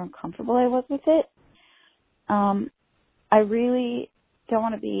got, the more uncomfortable I was with it. I really don't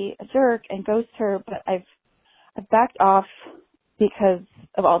want to be a jerk and ghost her, but I've backed off because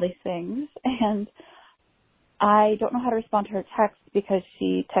of all these things. And I don't know how to respond to her text, because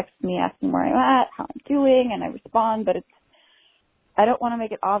she texts me asking where I'm at, how I'm doing, and I respond, but I don't want to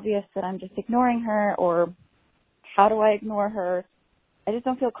make it obvious that I'm just ignoring her, or how do I ignore her? I just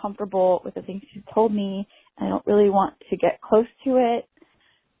don't feel comfortable with the things she's told me, and I don't really want to get close to it.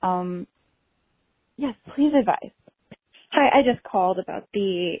 Yes, please advise. Hi, I just called about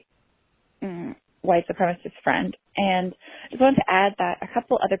the white supremacist friend, and I just wanted to add that a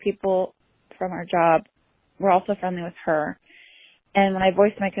couple other people from our job were also friendly with her. And when I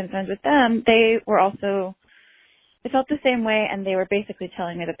voiced my concerns with them, they felt the same way, and they were basically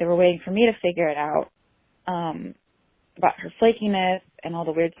telling me that they were waiting for me to figure it out, about her flakiness and all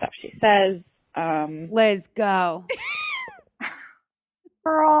the weird stuff she says. Liz, go.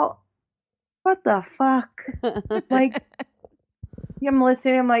 Girl, what the fuck? Like, I'm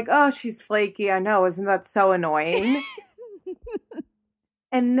listening, I'm like, oh, she's flaky, I know, isn't that so annoying?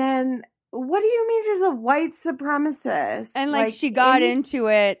 And then, what do you mean she's a white supremacist? And like she got into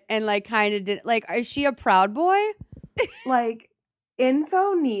it and like kind of did, like, is she a Proud Boy? Like,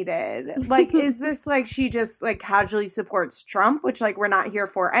 info needed? Like, is this like she just like casually supports Trump, which like we're not here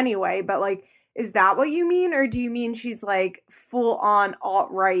for anyway, but like, is that what you mean? Or do you mean she's like full on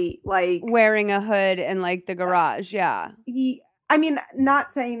alt-right, like wearing a hood in like the garage? Yeah. I mean,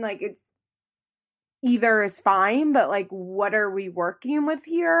 not saying like it's either is fine, but like, what are we working with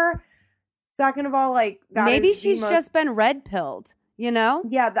here? Second of all, like that maybe she's just been red pilled, you know?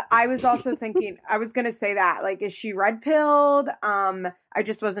 Yeah, I was also thinking, I was going to say that. Like, is she red pilled? I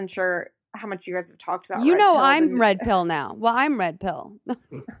just wasn't sure how much you guys have talked about. You know, I'm red pill now. Well, I'm red pill.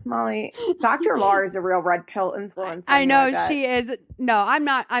 Molly, Dr. Laura is a real red pill influence. I know she is. No, I'm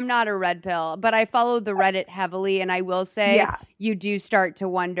not a red pill, but I follow the Reddit heavily. And I will say you do start to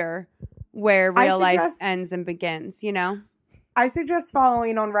wonder where real life ends and begins, you know? I suggest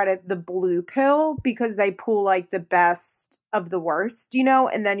following on Reddit the blue pill because they pull like the best of the worst, you know,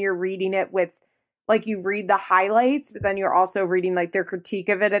 and then you're reading it with like you read the highlights, but then you're also reading like their critique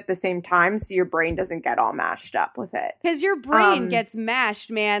of it at the same time. So your brain doesn't get all mashed up with it. Because your brain gets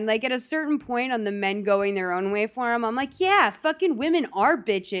mashed, man. Like at a certain point on the men going their own way forum, I'm like, yeah, fucking women are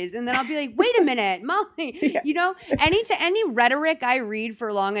bitches. And then I'll be like, wait a minute, Molly, you know, any rhetoric I read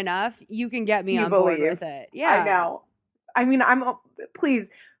for long enough, you can get me on board with it. Yeah. I know. I mean, please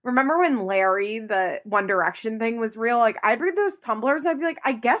remember when Larry, the One Direction thing was real? Like, I'd read those Tumblrs and I'd be like,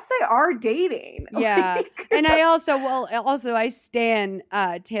 I guess they are dating. Yeah. Like, and I stan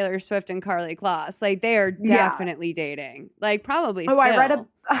Taylor Swift and Carly Kloss. Like, they are definitely dating. Like, probably still.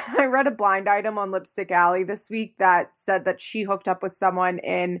 I read a blind item on Lipstick Alley this week that said that she hooked up with someone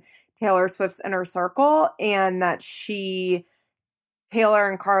in Taylor Swift's inner circle and that Taylor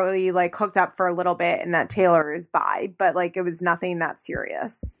and Carly like hooked up for a little bit and that Taylor is bi, but like it was nothing that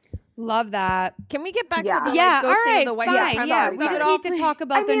serious. Love that. Can we get back to the all right, the white fine. Yeah, we just need to talk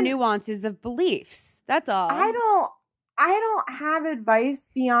about the nuances of beliefs. That's all. I don't have advice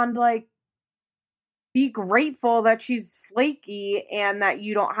beyond like be grateful that she's flaky and that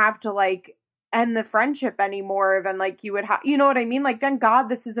you don't have to like end the friendship anymore than like you would have. You know what I mean? Like, thank God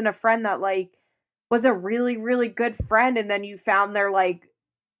this isn't a friend that like was a really, really good friend, and then you found their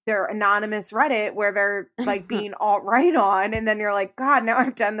anonymous Reddit where they're like being alt-right on, and then you're like, God, now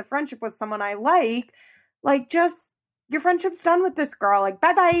I've done the friendship with someone I like. Like, just your friendship's done with this girl. Like,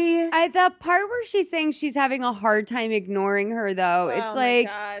 bye-bye. The part where she's saying she's having a hard time ignoring her, though, it's like,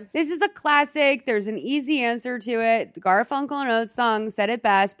 this is a classic. There's an easy answer to it. The Garfunkel and Oates song said it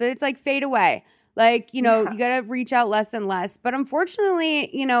best, but it's like fade away. Like, you know, you got to reach out less and less. But unfortunately,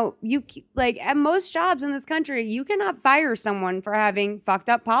 you know, like at most jobs in this country, you cannot fire someone for having fucked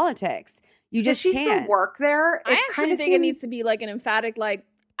up politics. You just can't. Does she still work there? I actually think it needs to be like an emphatic, like,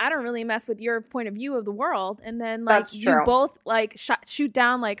 I don't really mess with your point of view of the world. And then like you both like shoot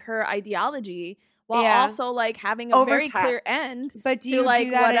down like her ideology while also like having a very clear end. But do you like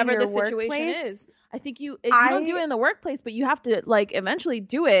do that whatever in your the situation workplace? is? I think you don't do it in the workplace, but you have to like eventually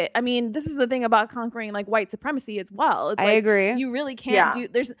do it. I mean, this is the thing about conquering like white supremacy as well. It's I agree. You really can't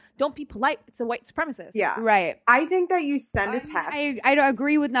don't be polite to white supremacists. Yeah. Right. I think that you send a text. I don't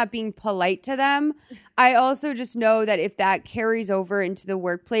agree with not being polite to them. I also just know that if that carries over into the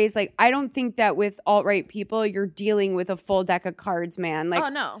workplace, like I don't think that with alt-right people, you're dealing with a full deck of cards, man. Like, oh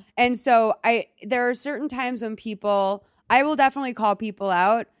no. And so there are certain times when I will definitely call people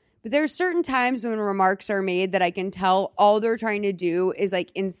out. But there are certain times when remarks are made that I can tell all they're trying to do is like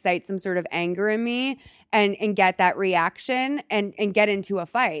incite some sort of anger in me and get that reaction and get into a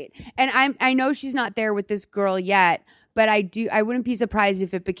fight. And I know she's not there with this girl yet, but I wouldn't be surprised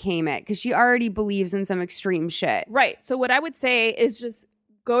if it became it because she already believes in some extreme shit. Right. So what I would say is just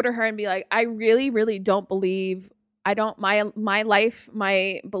go to her and be like, I really, really don't believe my life,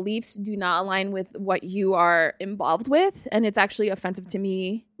 my beliefs do not align with what you are involved with, and it's actually offensive to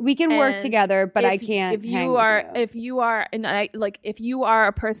me. We can work together, but I can't. If you are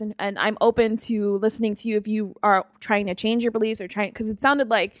a person, and I'm open to listening to you if you are trying to change your beliefs or because it sounded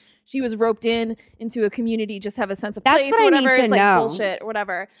like she was roped into a community, just have a sense of place or whatever. It's like bullshit or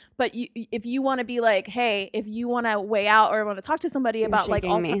whatever. But if you want to be like, hey, if you want to weigh out or want to talk to somebody about like,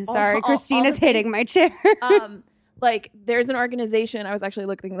 sorry, Christina's hitting my chair. Like there's an organization, I was actually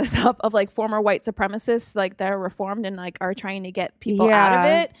looking this up, of like former white supremacists like that are reformed and like are trying to get people out of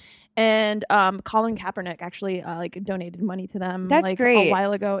it. And Colin Kaepernick actually like donated money to them. That's like great. A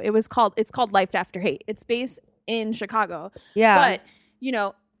while ago. It's called Life After Hate. It's based in Chicago. Yeah. But you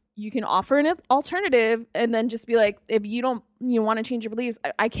know, you can offer an alternative and then just be like, if you want to change your beliefs,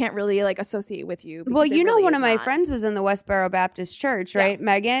 I can't really like associate with you. Well, you know, one of my friends was in the Westboro Baptist Church, right? Yeah.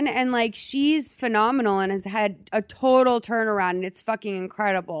 Megan. And like, she's phenomenal and has had a total turnaround and it's fucking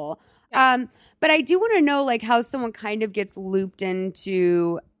incredible. But I do want to know like how someone kind of gets looped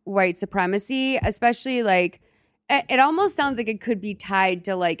into white supremacy, especially like it almost sounds like it could be tied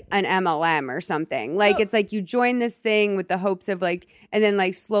to like an MLM or something. Like it's like you join this thing with the hopes of like, and then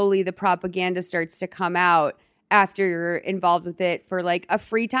like slowly the propaganda starts to come out after you're involved with it for like a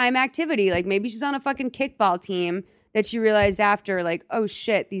free time activity. Like maybe she's on a fucking kickball team that she realized after, like, oh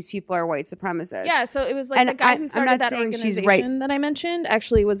shit, these people are white supremacists. Yeah, so it was like the guy who started that organization that I mentioned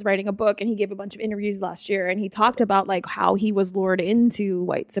actually was writing a book, and he gave a bunch of interviews last year, and he talked about like how he was lured into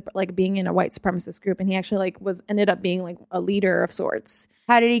like being in a white supremacist group, and he actually like ended up being like a leader of sorts.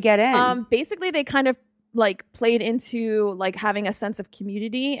 How did he get in? Basically, they kind of like played into like having a sense of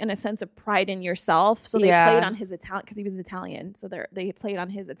community and a sense of pride in yourself. So they played on his Italian, because he was Italian. So they played on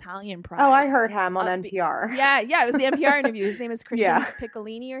his Italian pride. Oh, I heard him on NPR. Yeah, it was the NPR interview. His name is Christian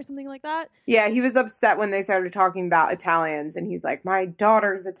Piccolini or something like that. Yeah, he was upset when they started talking about Italians, and he's like, "My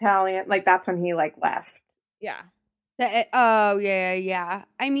daughter's Italian." Like that's when he like left. Yeah. Yeah.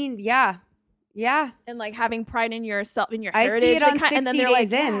 I mean, yeah. And like having pride in yourself, in your I heritage. see it on like, 60 and then they're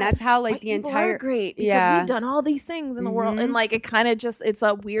Days like, In. That's how like the entire great because we've done all these things in the world, and like it kind of just it's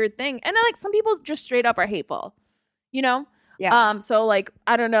a weird thing. And like some people just straight up are hateful, you know. Yeah. So like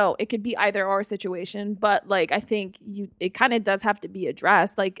I don't know, it could be either or situation, but like I think it kind of does have to be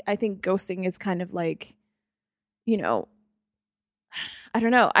addressed. Like I think ghosting is kind of like, you know, I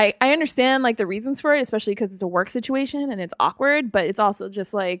don't know. I understand like the reasons for it, especially because it's a work situation and it's awkward, but it's also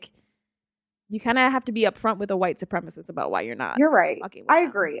just like you kind of have to be upfront with a white supremacist about why you're not. You're right. I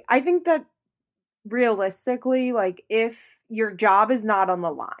agree. I think that realistically, like if your job is not on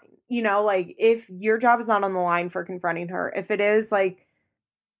the line, you know, like if your job is not on the line for confronting her, if it is like,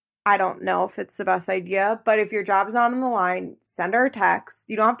 I don't know if it's the best idea, but if your job is not on the line, send her a text.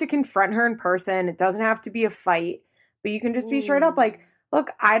 You don't have to confront her in person. It doesn't have to be a fight, but you can just be straight up like, look,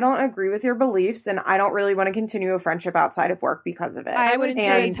 I don't agree with your beliefs, and I don't really want to continue a friendship outside of work because of it. I would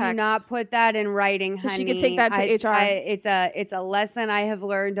say do not put that in writing, honey. She could take that to HR. It's a lesson I have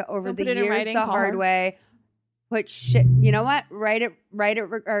learned over the years the hard way. Put shit. You know what? Write it,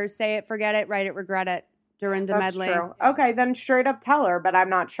 or say it, forget it, write it, regret it. Dorinda Medley. True. Okay, then straight up tell her, but I'm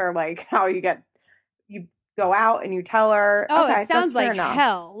not sure like how you go out and you tell her. Oh, okay, it sounds like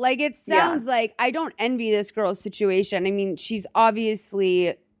hell. Like it sounds like I don't envy this girl's situation. I mean, she's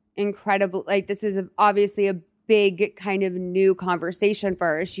obviously incredible. Like this is obviously a big kind of new conversation for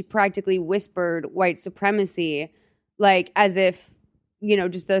her. She practically whispered white supremacy, like as if, you know,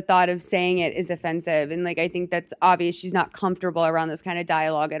 just the thought of saying it is offensive. And like, I think that's obvious. She's not comfortable around this kind of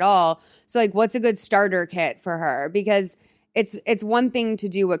dialogue at all. So like, what's a good starter kit for her? Because it's one thing to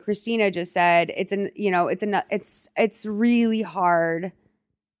do what Christina just said. It's really hard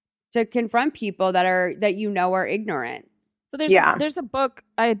to confront people that are ignorant. So there's a book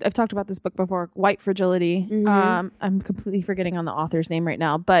I've talked about this book before, White Fragility. I'm completely forgetting on the author's name right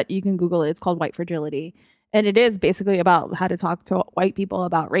now, but you can Google it. It's called White Fragility, and it is basically about how to talk to white people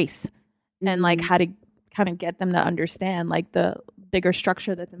about race and like how to kind of get them to understand like the bigger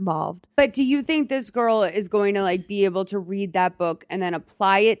structure that's involved. But do you think this girl is going to like be able to read that book and then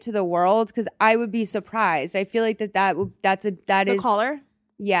apply it to the world? Because I would be surprised. I feel like that is caller.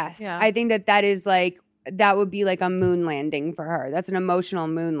 Yes, yeah. I think that is like that would be like a moon landing for her. That's an emotional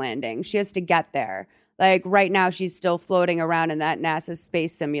moon landing. She has to get there. Like right now, she's still floating around in that NASA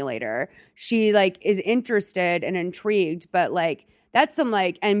space simulator. She like is interested and intrigued, but like. That's some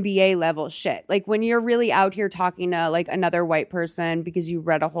like NBA level shit. Like when you're really out here talking to like another white person because you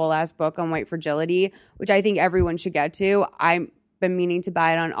read a whole ass book on white fragility, which I think everyone should get to. I've been meaning to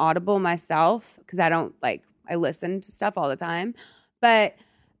buy it on Audible myself because I listen to stuff all the time. But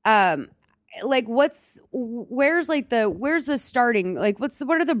like where's the starting, like what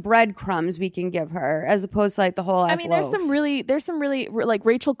are the breadcrumbs we can give her as opposed to like the whole ass loaf? There's some really like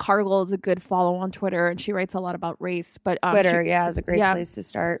Rachel Cargill is a good follow on Twitter, and she writes a lot about race, but Twitter is a great place to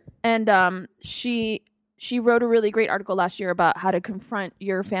start. And she wrote a really great article last year about how to confront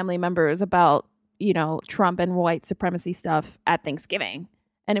your family members about, you know, Trump and white supremacy stuff at Thanksgiving,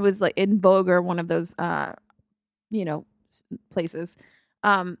 and it was like in Vogue or one of those places.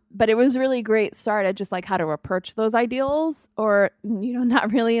 But it was really great start at just like how to approach those ideals, or, you know,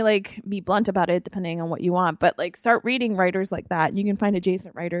 not really like be blunt about it depending on what you want, but like start reading writers like that. You can find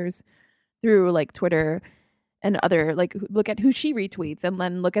adjacent writers through like Twitter and other, like look at who she retweets and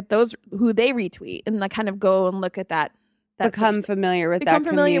then look at those who they retweet and like kind of go and look at that. Become familiar with that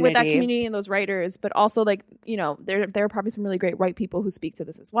community and those writers, but also like, you know, there are probably some really great white people who speak to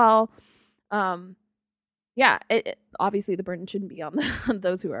this as well. Yeah, obviously the burden shouldn't be on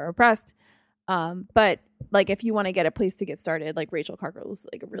those who are oppressed. But like if you want to get a place to get started, like Rachel Cargle is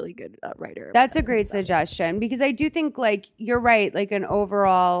like a really good writer. That's a great suggestion, because I do think like you're right, like an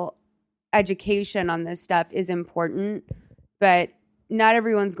overall education on this stuff is important, but not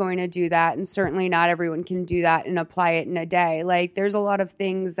everyone's going to do that, and certainly not everyone can do that and apply it in a day. Like there's a lot of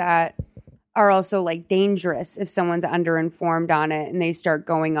things that are also like dangerous if someone's underinformed on it and they start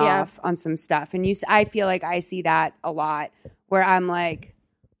going off on some stuff. And I feel like I see that a lot where I'm like,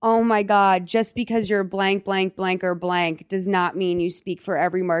 oh my God, just because you're blank, blank, blank, or blank does not mean you speak for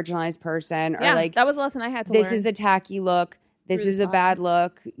every marginalized person. Or like, that was a lesson I had to this learn. is a tacky look. This is a bad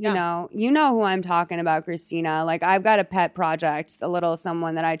look. You know who I'm talking about, Christina. Like I've got a pet project, a little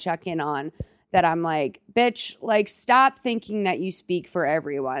someone that I check in on that I'm like, bitch, like stop thinking that you speak for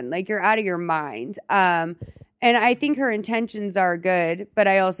everyone. Like you're out of your mind. And I think her intentions are good, but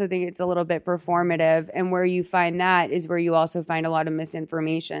I also think it's a little bit performative. And where you find that is where you also find a lot of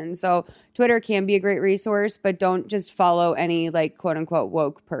misinformation. So Twitter can be a great resource, but don't just follow any like quote unquote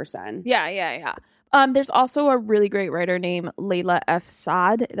woke person. Yeah. There's also a really great writer named Layla F.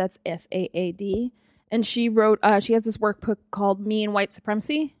 Saad. That's Saad. And she wrote, she has this workbook called Me and White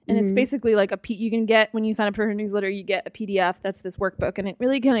Supremacy. And it's basically like you can get, when you sign up for her newsletter, you get a PDF. That's this workbook. And it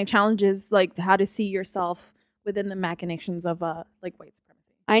really kind of challenges like how to see yourself within the machinations of like white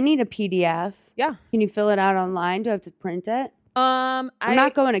supremacy. I need a PDF. Yeah. Can you fill it out online? Do I have to print it? I'm I'm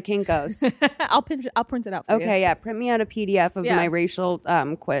not going to Kinko's. I'll print it out for you. Okay, yeah. Print me out a PDF of my racial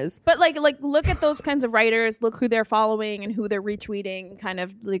quiz. But like look at those kinds of writers, look who they're following and who they're retweeting, kind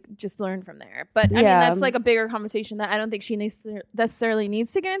of like just learn from there. But I mean, that's like a bigger conversation that I don't think she necessarily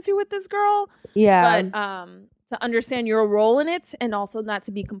needs to get into with this girl. Yeah. But to understand your role in it and also not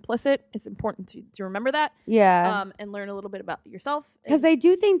to be complicit, it's important to remember that. Yeah. And learn a little bit about yourself. Because I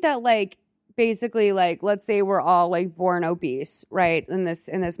do think that like basically like let's say we're all like born obese, right? In this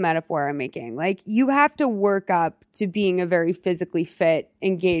metaphor I'm making, like you have to work up to being a very physically fit,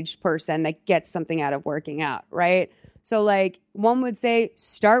 engaged person that gets something out of working out, right? So like one would say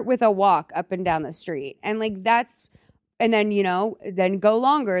start with a walk up and down the street, and like that's, and then then go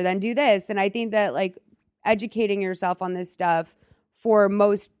longer, then do this. And I think that like educating yourself on this stuff for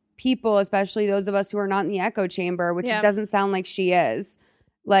most people, especially those of us who are not in the echo chamber, which it doesn't sound like she is,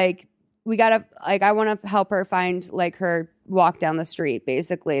 like we gotta, like, I want to help her find like her walk down the street,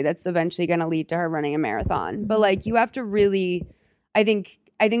 basically. That's eventually going to lead to her running a marathon. But like, you have to really, I think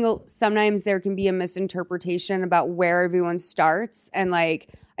sometimes there can be a misinterpretation about where everyone starts. And like,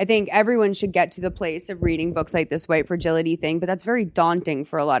 I think everyone should get to the place of reading books like this white fragility thing, but that's very daunting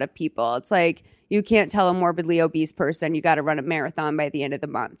for a lot of people. It's like, you can't tell a morbidly obese person you got to run a marathon by the end of the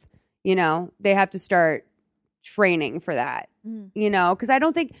month. They have to start training for that, because I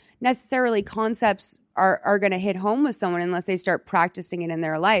don't think necessarily concepts are going to hit home with someone unless they start practicing it in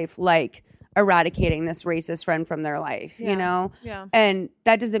their life, like eradicating this racist friend from their life, Yeah. And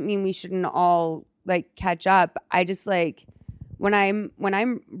that doesn't mean we shouldn't all like catch up. I just like when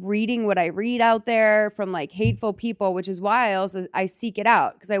I'm reading what I read out there from like hateful people, which is why I seek it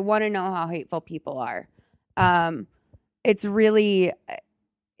out, because I want to know how hateful people are. It's really,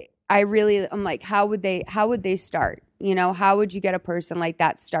 I'm like, how would they start? How would you get a person like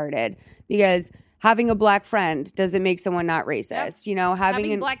that started? Because having a black friend doesn't make someone not racist.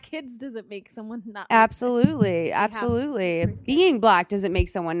 Having black kids doesn't make someone not racist. Absolutely. Being black doesn't make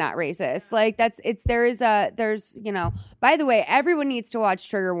someone not racist. Like by the way, everyone needs to watch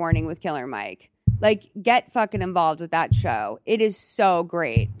Trigger Warning with Killer Mike. Like, get fucking involved with that show. It is so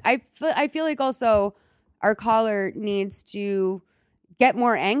great. I feel like also our caller needs to get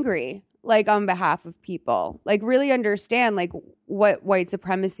more angry, like on behalf of people, like really understand like what white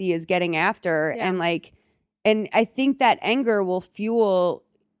supremacy is getting after. And I think that anger will fuel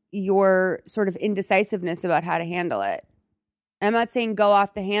your sort of indecisiveness about how to handle it. I'm not saying go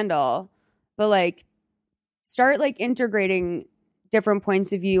off the handle, but like start like integrating different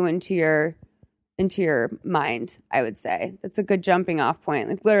points of view into your mind. I would say that's a good jumping off point.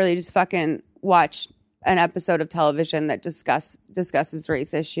 Like literally just fucking watch an episode of television that discusses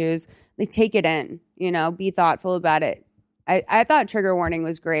race issues. Like take it in, be thoughtful about it. I thought Trigger Warning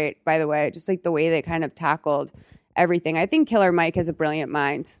was great, by the way, just like the way they kind of tackled everything. I think Killer Mike has a brilliant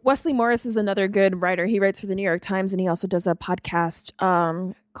mind. Wesley Morris is another good writer. He writes for the New York Times, and he also does a podcast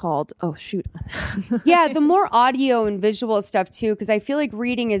called the more audio and visual stuff too, because I feel like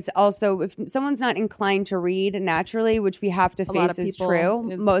reading is also, if someone's not inclined to read naturally, which we have to face is true.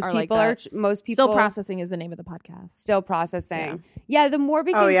 Most people Still Processing is the name of the podcast. Still Processing. Yeah, the more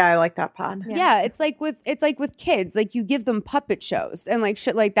we can, I like that pod. Yeah, it's like with kids, like you give them puppet shows and like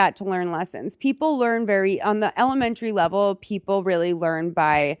shit like that to learn lessons. People learn on the elementary level, people really learn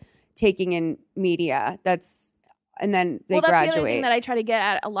by taking in media. And then they that's graduate. the other thing that I try to get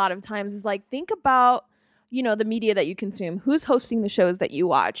at a lot of times is like, think about, the media that you consume. Who's hosting the shows that you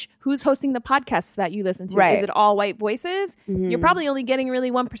watch? Who's hosting the podcasts that you listen to? Right. Is it all white voices? You're probably only getting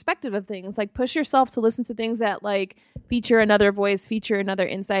really one perspective of things. Like, push yourself to listen to things that like feature another voice, feature another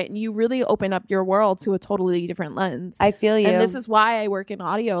insight, and you really open up your world to a totally different lens. I feel you. And this is why I work in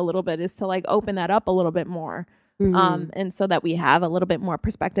audio a little bit, is to like open that up a little bit more. And so that we have a little bit more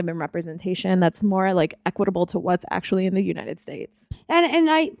perspective and representation that's more like equitable to what's actually in the United States. And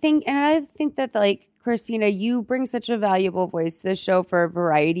I think that like, Christina, you bring such a valuable voice to the show for a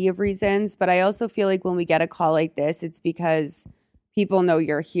variety of reasons, but I also feel like when we get a call like this, it's because people know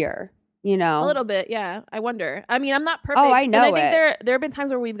you're here, A little bit, yeah. I wonder. I mean, I'm not perfect. Oh, I know. And I think there have been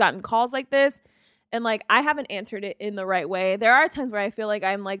times where we've gotten calls like this, and like I haven't answered it in the right way. There are times where I feel like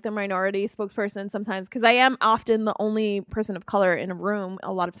I'm like the minority spokesperson sometimes, because I am often the only person of color in a room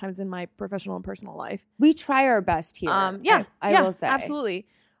a lot of times in my professional and personal life. We try our best here. I will say. Absolutely.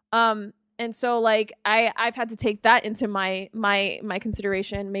 And so like I've had to take that into my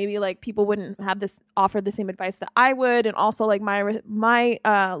consideration. Maybe like people wouldn't have offer the same advice that I would, and also like my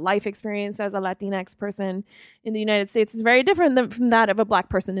life experience as a Latinx person in the United States is very different from that of a Black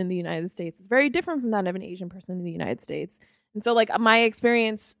person in the United States. It's very different from that of an Asian person in the United States. And so like my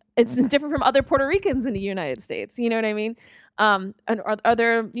experience, it's different from other Puerto Ricans in the United States. You know what I mean? And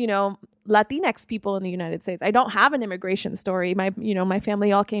other, Latinx people in the United States. I don't have an immigration story. My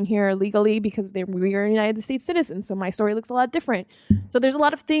family all came here legally because we were United States citizens. So my story looks a lot different. So there's a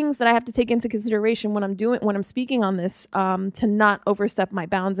lot of things that I have to take into consideration when I'm speaking on this, to not overstep my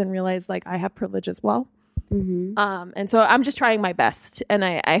bounds and realize like I have privilege as well. And so I'm just trying my best, and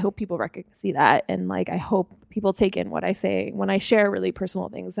I hope people see that, and like I hope people take in what I say when I share really personal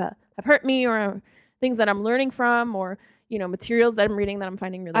things that have hurt me, or things that I'm learning from, or materials that I'm reading that I'm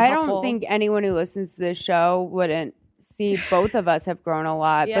finding really helpful. I don't think anyone who listens to this show wouldn't see both of us have grown a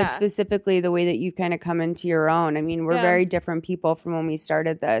lot, but specifically the way that you kind of come into your own. I mean, we're very different people from when we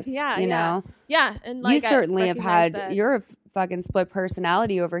started this. You know? Yeah, and like you certainly have had your fucking split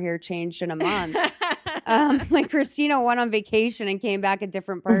personality over here changed in a month. Like Christina went on vacation and came back a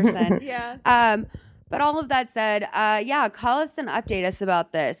different person. But all of that said, call us and update us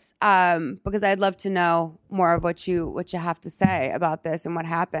about this, because I'd love to know more of what you have to say about this and what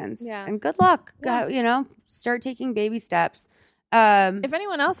happens. Yeah. And good luck. Go, start taking baby steps. If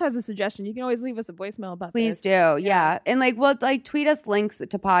anyone else has a suggestion, you can always leave us a voicemail about Please this. do. Yeah. And we'll tweet us links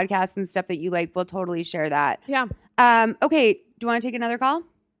to podcasts and stuff that you like. We'll totally share that. Yeah. Okay. Do you want to take another call?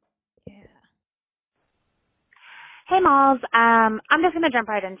 Yeah. Hey, Malls. I'm just going to jump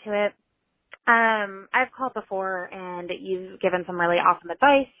right into it. I've called before and you've given some really awesome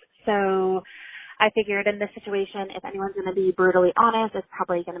advice. So I figured in this situation, if anyone's going to be brutally honest, it's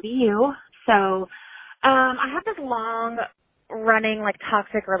probably going to be you. So, I have this long running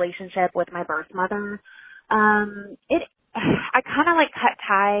toxic relationship with my birth mother. I kind of cut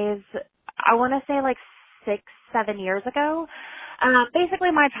ties, I want to say 6-7 years ago.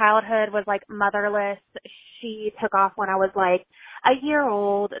 Basically my childhood was motherless. She took off when I was a year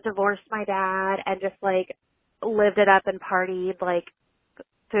old, divorced my dad, and just lived it up and partied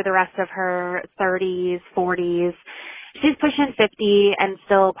through the rest of her 30s, 40s. She's pushing 50 and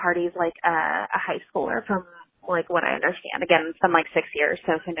still parties like a high schooler from what I understand. Again, it's been 6 years,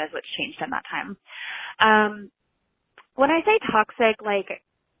 so who knows what's changed in that time. When I say toxic,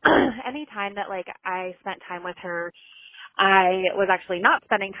 any time that I spent time with her, I was actually not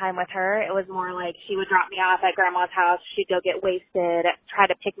spending time with her. It was more she would drop me off at grandma's house. She'd go get wasted, try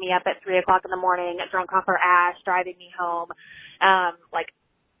to pick me up at 3 o'clock in the morning, drunk off her ass, driving me home.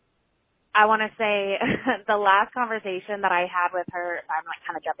 I want to say the last conversation that I had with her, I'm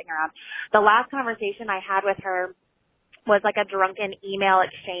kind of jumping around. The last conversation I had with her was a drunken email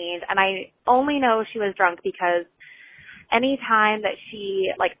exchange. And I only know she was drunk because any time that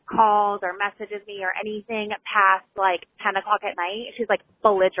she calls or messages me or anything past 10 o'clock at night, she's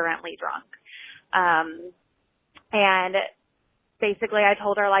belligerently drunk. And basically I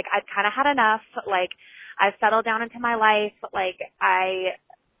told her I've kind of had enough. I've settled down into my life.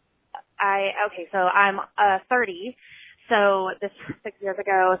 Okay, so I'm 30. So this 6 years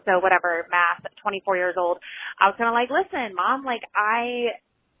ago, so whatever, math, 24 years old. I was kind of listen, Mom,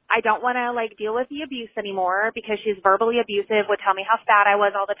 I don't want to deal with the abuse anymore because she's verbally abusive, would tell me how fat I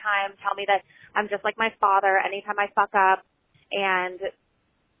was all the time, tell me that I'm just like my father anytime I fuck up, and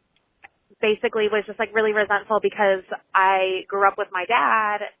basically was just really resentful because I grew up with my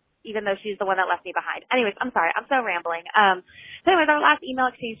dad, even though she's the one that left me behind. Anyways, I'm sorry, I'm so rambling. So anyways, our last email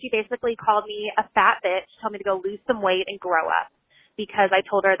exchange, she basically called me a fat bitch, told me to go lose some weight and grow up. because I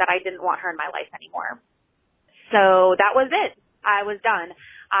told her that I didn't want her in my life anymore. So that was it. I was done.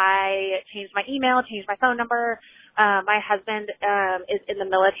 I changed my email, changed my phone number. My husband is in the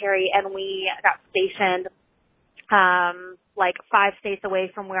military, and we got stationed like 5 states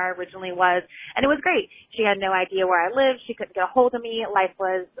away from where I originally was, and it was great. She had no idea where I lived. She couldn't get a hold of me. Life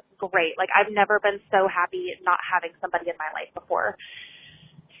was great. Like, I've never been so happy not having somebody in my life before.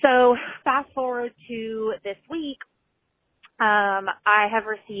 So fast forward to this week, I have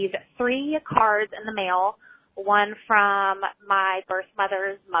received 3 cards in the mail, one from my birth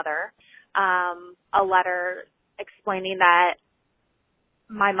mother's mother, a letter explaining that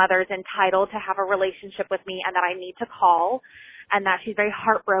my mother is entitled to have a relationship with me and that I need to call, and that she's very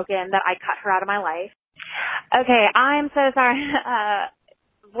heartbroken that I cut her out of my life. Okay, I'm so sorry.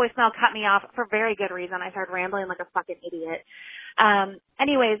 Voicemail cut me off for very good reason. I started rambling like a fucking idiot.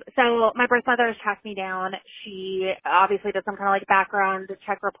 Anyways, so my birth mother has tracked me down. She obviously did some kind of like background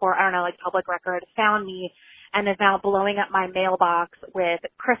check report, I don't know, like public record, found me, and is now blowing up my mailbox with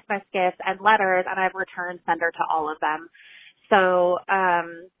Christmas gifts and letters, and I've returned sender to all of them. So,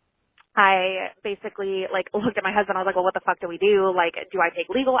 I basically like looked at my husband. I was like, well, what the fuck do we do? Like, do I take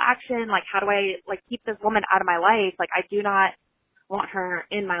legal action? Like, how do I like keep this woman out of my life? Like, I do not want her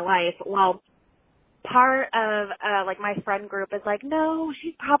in my life. Well, part of, like my friend group is like, no,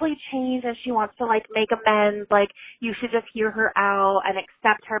 she's probably changed and she wants to like make amends. Like, you should just hear her out and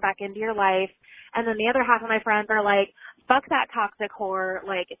accept her back into your life. And then the other half of my friends are like, fuck that toxic whore.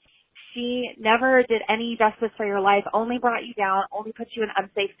 Like, she never did any justice for your life, only brought you down, only put you in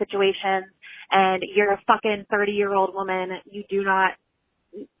unsafe situations, and you're a fucking 30-year-old woman. You're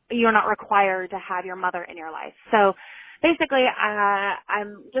not required to have your mother in your life. So basically,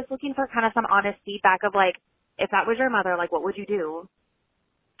 I'm just looking for kind of some honest feedback of like, if that was your mother, like, what would you do?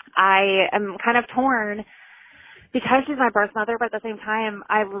 I am kind of torn because she's my birth mother, but at the same time,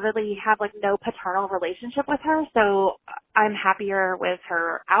 I really have like no paternal relationship with her. So I'm happier with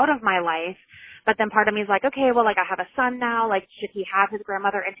her out of my life. But then part of me is like, okay, well, like I have a son now. Like, should he have his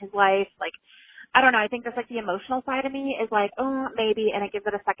grandmother in his life? Like, I don't know. I think just like the emotional side of me is like, oh, maybe. And it gives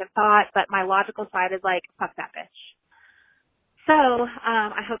it a second thought. But my logical side is like, fuck that bitch. So,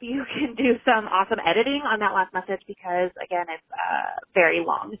 I hope you can do some awesome editing on that last message because again, it's, very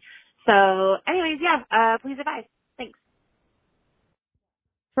long. So anyways, yeah, please advise. Thanks.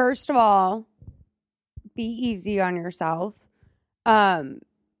 First of all, be easy on yourself.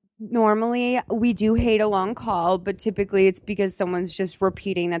 Normally we do hate a long call, but typically it's because someone's just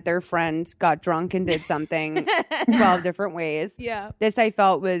repeating that their friend got drunk and did something 12 different ways. Yeah. This I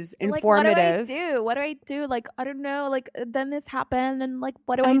felt was informative. Like, what do I do? Like, I don't know. Like, then this happened and like,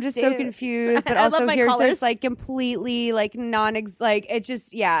 what do I do? I'm just so confused, but also here's callers. This like completely like like it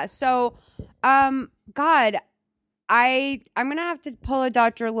just, yeah. So, God, I'm going to have to pull a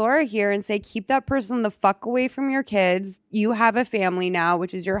Dr. Laura here and say, keep that person the fuck away from your kids. You have a family now,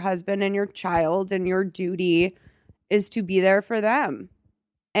 which is your husband and your child, and your duty is to be there for them.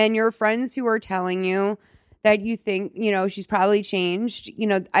 And your friends who are telling you that you think, you know, she's probably changed, you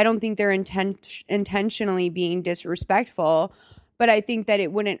know, I don't think they're intentionally being disrespectful, but I think that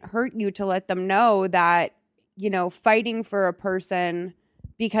it wouldn't hurt you to let them know that, you know, fighting for a person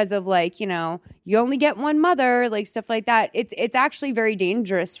because of like, you know, you only get one mother, like stuff like that. It's actually very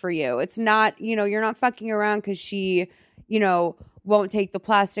dangerous for you. It's not, you know, you're not fucking around because she, you know, won't take the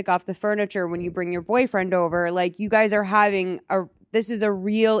plastic off the furniture when you bring your boyfriend over. Like, you guys are having this is a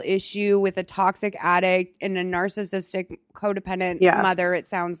real issue with a toxic addict and a narcissistic codependent mother, it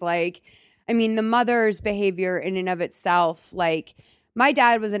sounds like. I mean, the mother's behavior in and of itself, like, my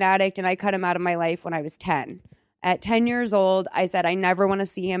dad was an addict and I cut him out of my life when I was 10. At 10 years old, I said, I never want to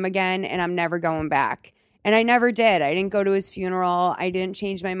see him again and I'm never going back. And I never did. I didn't go to his funeral. I didn't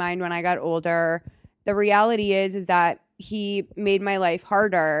change my mind when I got older. The reality is that he made my life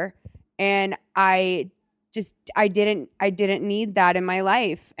harder, and I didn't need that in my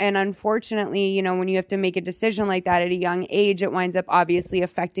life. And unfortunately, you know, when you have to make a decision like that at a young age, it winds up obviously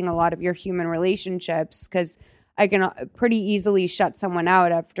affecting a lot of your human relationships, because I can pretty easily shut someone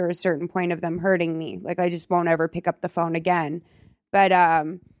out after a certain point of them hurting me. Like, I just won't ever pick up the phone again. But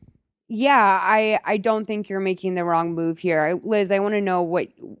yeah, I don't think you're making the wrong move here. Liz, I want to know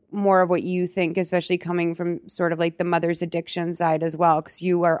more of what you think, especially coming from sort of like the mother's addiction side as well, because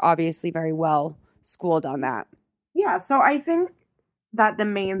you are obviously very well schooled on that. Yeah, so I think that the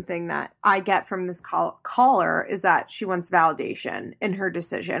main thing that I get from this caller is that she wants validation in her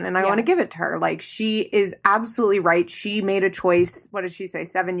decision. And I want to give it to her. Like, she is absolutely right. She made a choice, what did she say,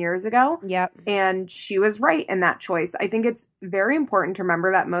 7 years ago? Yep. And she was right in that choice. I think it's very important to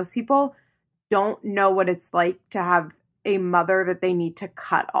remember that most people don't know what it's like to have a mother that they need to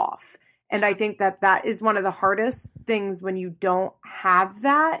cut off. And I think that that is one of the hardest things when you don't have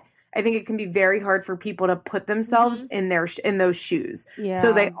that. I think it can be very hard for people to put themselves in those shoes. Yeah.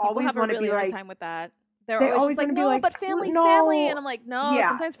 So they People always have a want to really be hard like, time with that. They're they always just like, wanna be no, like, but family's no. family. And I'm like, no, Yeah.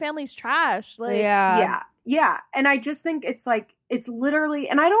 sometimes family's trash. Like, Yeah. And I just think it's like, it's literally,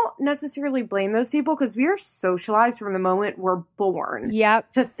 and I don't necessarily blame those people because we are socialized from the moment we're born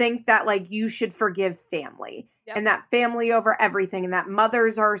to think that like you should forgive family and that family over everything and that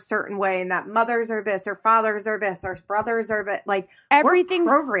mothers are a certain way and that mothers are this or fathers are this or brothers are that, like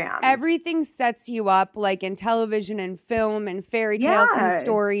everything sets you up like in television and film and fairy tales and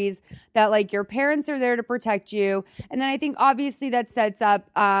stories that like your parents are there to protect you. And then I think obviously that sets up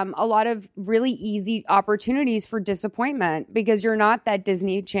a lot of really easy opportunities for disappointment because you're not that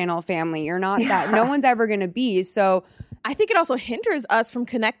Disney Channel family. You're not that. No one's ever going to be. So I think it also hinders us from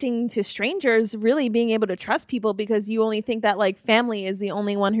connecting to strangers, really being able to trust people because you only think that like family is the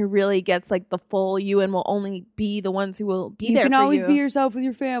only one who really gets like the full you and will only be the ones who will be there for you. You can always be yourself with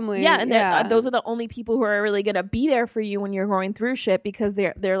your family. Yeah, and those are the only people who are really going to be there for you when you're going through shit because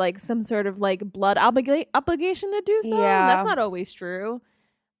they're like some sort of like blood obligation to do so. Yeah. And that's not always true.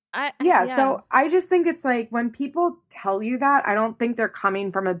 So I just think it's like when people tell you that, I don't think they're coming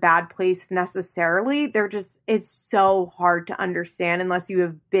from a bad place necessarily. They're just, it's so hard to understand unless you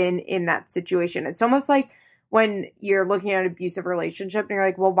have been in that situation. It's almost like when you're looking at an abusive relationship and you're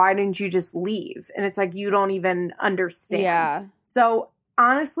like, well, why didn't you just leave? And it's like, you don't even understand. Yeah. So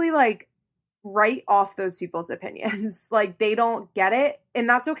honestly, like, write off those people's opinions. Like they don't get it, and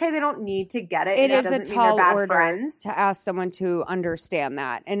that's okay. They don't need to get it. It is a tall order friends. to ask someone to understand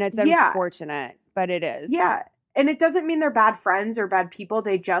that, and it's unfortunate, but it is. Yeah, and it doesn't mean they're bad friends or bad people.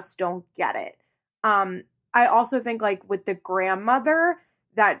 They just don't get it. I also think like with the grandmother,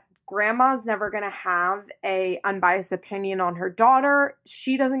 that grandma's never going to have a unbiased opinion on her daughter.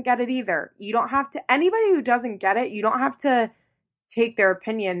 She doesn't get it either. You don't have to. Anybody who doesn't get it, you don't have to take their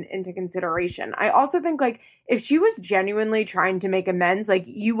opinion into consideration. I also think like if she was genuinely trying to make amends, like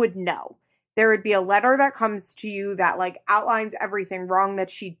you would know. There would be a letter that comes to you that like outlines everything wrong that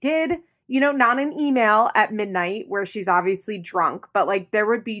she did, you know, not an email at midnight where she's obviously drunk, but like there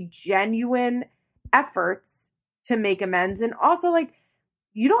would be genuine efforts to make amends. And also like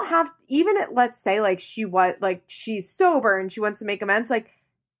you don't have, even at, let's say like she's sober and she wants to make amends, like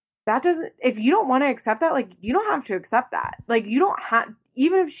that doesn't, if you don't want to accept that, like you don't have to accept that. Like you don't have,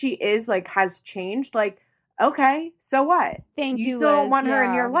 even if she is like has changed, like, okay, so what? Thank you, You still Liz. want her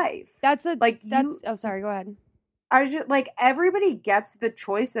in your life. Oh, sorry, go ahead. I just like everybody gets the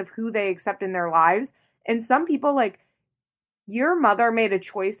choice of who they accept in their lives. And some people like your mother made a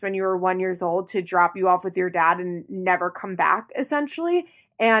choice when you were 1 year old to drop you off with your dad and never come back essentially.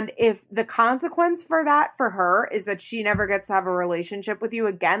 And if the consequence for that for her is that she never gets to have a relationship with you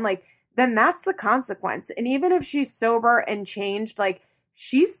again, like, then that's the consequence. And even if she's sober and changed, like,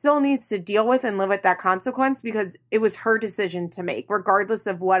 she still needs to deal with and live with that consequence because it was her decision to make, regardless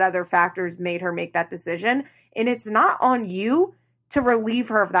of what other factors made her make that decision. And it's not on you to relieve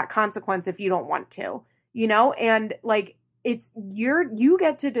her of that consequence if you don't want to, you know? And, like, you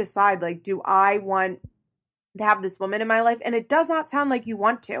get to decide, like, do I want to have this woman in my life? And it does not sound like you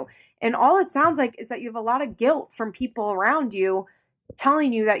want to. And all it sounds like is that you have a lot of guilt from people around you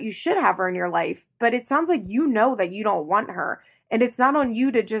telling you that you should have her in your life. But it sounds like you know that you don't want her. And it's not on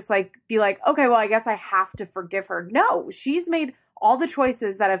you to just like be like, okay, well, I guess I have to forgive her. No, she's made all the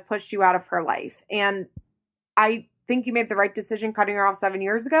choices that have pushed you out of her life. And I think you made the right decision cutting her off 7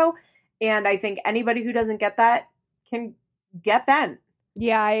 years ago. And I think anybody who doesn't get that can get bent.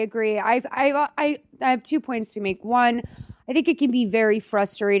 Yeah, I agree. I have 2 points to make. One, I think it can be very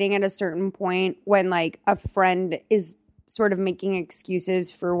frustrating at a certain point when like a friend is sort of making excuses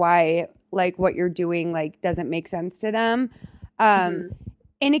for why like what you're doing like doesn't make sense to them. And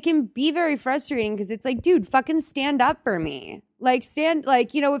it can be very frustrating because it's like, dude, fucking stand up for me. Like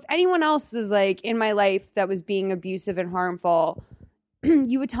if anyone else was like in my life that was being abusive and harmful,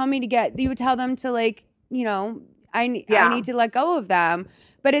 you would tell them to like, you know, I need to let go of them.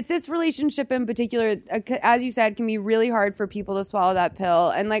 But it's this relationship in particular, as you said, can be really hard for people to swallow that pill.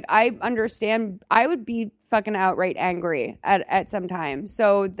 And like, I understand, I would be fucking outright angry at some time.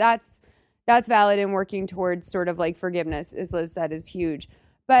 So that's valid, and working towards sort of like forgiveness, as Liz said, is huge.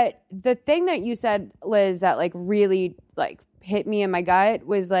 But the thing that you said, Liz, that like really like hit me in my gut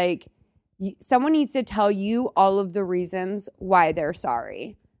was like, someone needs to tell you all of the reasons why they're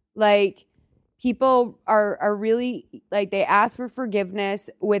sorry. Like, people are really like, they ask for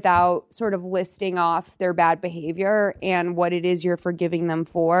forgiveness without sort of listing off their bad behavior and what it is you're forgiving them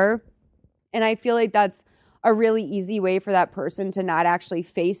for. And I feel like that's a really easy way for that person to not actually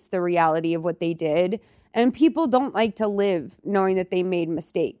face the reality of what they did. And people don't like to live knowing that they made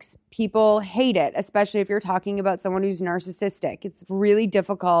mistakes. People hate it, especially if you're talking about someone who's narcissistic. It's really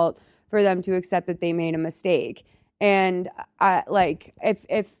difficult for them to accept that they made a mistake. And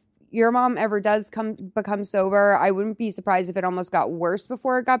if your mom ever does become sober, I wouldn't be surprised if it almost got worse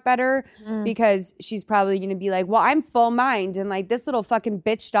before it got better, because she's probably going to be like, well, I'm full mind, and like this little fucking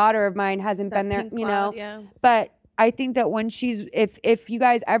bitch daughter of mine hasn't been there, you know. Yeah. But I think that when she's, if you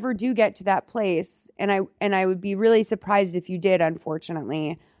guys ever do get to that place, and I would be really surprised if you did,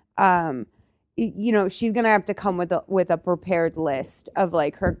 unfortunately, you know, she's gonna have to come with a prepared list of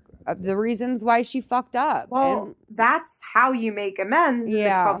like of the reasons why she fucked up. Well, that's how you make amends in the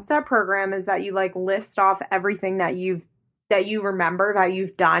 12-step program, is that you like list off everything that you remember that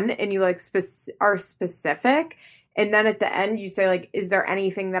you've done, and you like are specific. And then at the end, you say, like, is there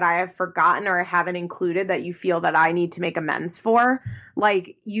anything that I have forgotten or I haven't included that you feel that I need to make amends for?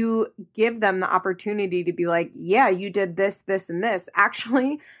 Like, you give them the opportunity to be like, yeah, you did this, this, and this.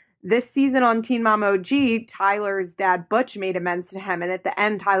 Actually, this season on Teen Mom OG, Tyler's dad, Butch, made amends to him. And at the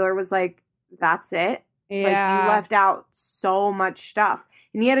end, Tyler was like, that's it. Yeah. Like, you left out so much stuff.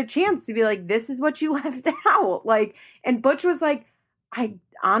 And he had a chance to be like, this is what you left out. Like, and Butch was like, I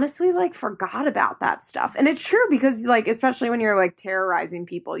honestly like forgot about that stuff. And it's true, because like, especially when you're like terrorizing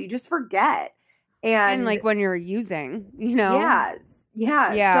people, you just forget. And like when you're using, you know? Yes.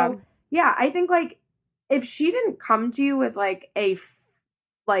 Yeah. So yeah, I think like if she didn't come to you with like a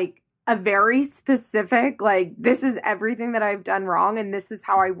very specific, like, this is everything that I've done wrong and this is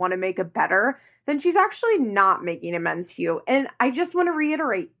how I want to make it better, then she's actually not making amends to you. And I just want to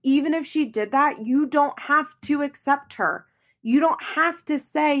reiterate, even if she did that, you don't have to accept her. You don't have to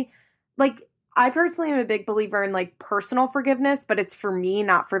say, like, I personally am a big believer in like personal forgiveness, but it's for me,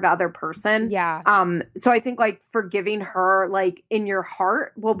 not for the other person. Yeah. So I think like forgiving her, like in your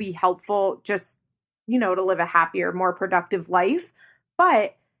heart, will be helpful just, you know, to live a happier, more productive life.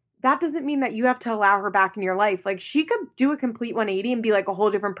 But that doesn't mean that you have to allow her back in your life. Like, she could do a complete 180 and be like a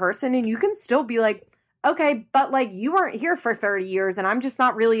whole different person. And you can still be like, okay, but like, you weren't here for 30 years and I'm just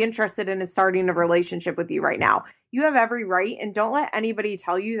not really interested in starting a relationship with you right now. You have every right, and don't let anybody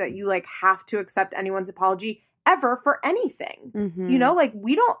tell you that you like have to accept anyone's apology ever for anything. Mm-hmm. You know, like,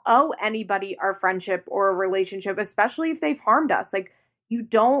 we don't owe anybody our friendship or a relationship, especially if they've harmed us. Like, you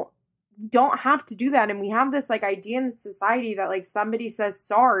don't have to do that. And we have this like idea in society that like somebody says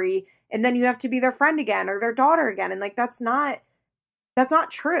sorry and then you have to be their friend again or their daughter again. And like, that's not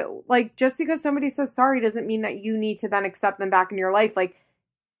true. Like, just because somebody says sorry doesn't mean that you need to then accept them back in your life. Like,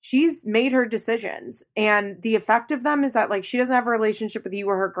 she's made her decisions, and the effect of them is that like, she doesn't have a relationship with you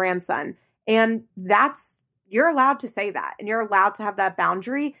or her grandson. And you're allowed to say that, and you're allowed to have that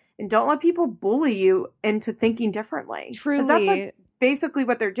boundary, and don't let people bully you into thinking differently. Truly. That's like basically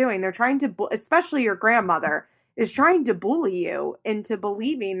what they're doing. They're trying to, especially your grandmother is trying to bully you into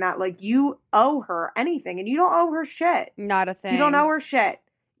believing that like you owe her anything, and you don't owe her shit. Not a thing. You don't owe her shit.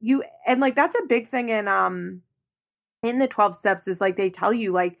 And like, that's a big thing in the 12 steps, is like, they tell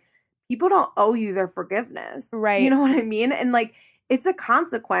you like, people don't owe you their forgiveness. Right. You know what I mean? And like, it's a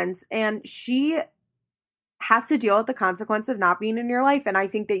consequence, and she has to deal with the consequence of not being in your life. And I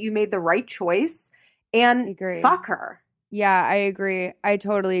think that you made the right choice, and fuck her. Yeah, I agree. I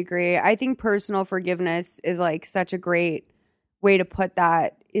totally agree. I think personal forgiveness is like such a great way to put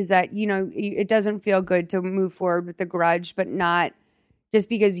that, is that, you know, it doesn't feel good to move forward with the grudge, but not just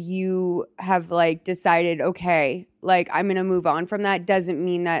because you have like decided, okay, like I'm going to move on from that, doesn't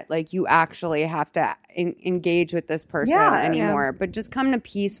mean that like you actually have to engage with this person anymore, but just come to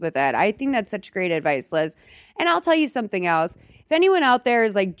peace with it. I think that's such great advice, Liz. And I'll tell you something else. If anyone out there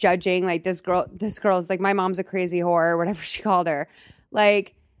is like judging, like this girl's like, my mom's a crazy whore, or whatever she called her.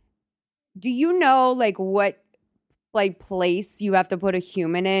 Like, do you know like what like place you have to put a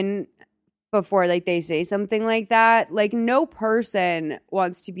human in before like they say something like that? Like, no person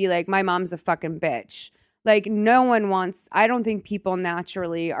wants to be like, my mom's a fucking bitch. Like, no one wants, I don't think people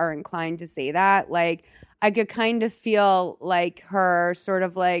naturally are inclined to say that. Like, I could kind of feel like her sort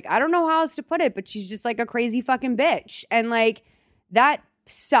of like, I don't know how else to put it, but she's just like a crazy fucking bitch. And like, that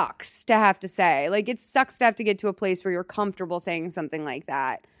sucks to have to say. Like, it sucks to have to get to a place where you're comfortable saying something like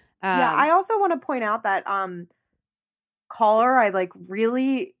that. Yeah, I also want to point out that caller, I like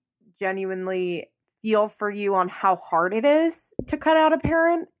really genuinely feel for you on how hard it is to cut out a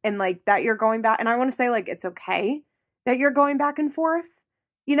parent, and like that you're going back. And I want to say like, it's okay that you're going back and forth,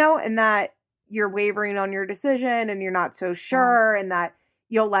 you know, and that you're wavering on your decision and you're not so sure, and that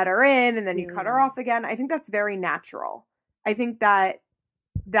you'll let her in and then you cut her off again. I think that's very natural. I think that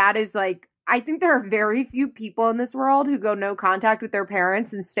is like I think there are very few people in this world who go no contact with their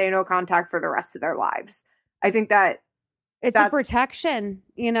parents and stay no contact for the rest of their lives. I think that it's a protection,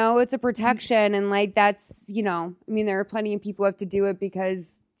 it's a protection. And like, that's, there are plenty of people who have to do it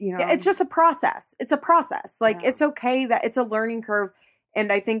because, it's just a process. It's a process. Like, it's okay that it's a learning curve.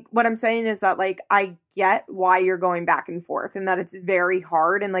 And I think what I'm saying is that, like, I get why you're going back and forth and that it's very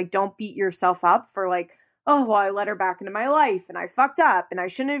hard. And like, don't beat yourself up for like, oh, well, I let her back into my life and I fucked up and I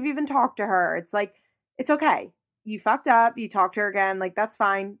shouldn't have even talked to her. It's like, it's okay. You fucked up. You talked to her again. Like, that's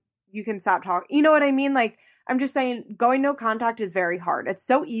fine. You can stop talking. You know what I mean? Like, I'm just saying going no contact is very hard. It's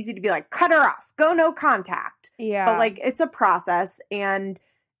so easy to be like, cut her off, go no contact. Yeah. But like, it's a process and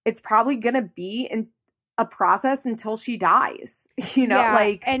it's probably going to be in a process until she dies,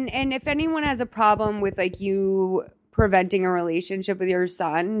 like. And if anyone has a problem with like you preventing a relationship with your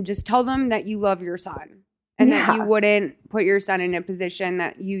son, just tell them that you love your son. And that you wouldn't put your son in a position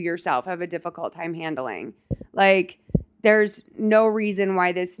that you yourself have a difficult time handling. Like, there's no reason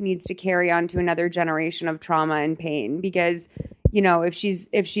why this needs to carry on to another generation of trauma and pain. Because, if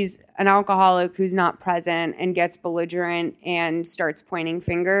she's an alcoholic who's not present and gets belligerent and starts pointing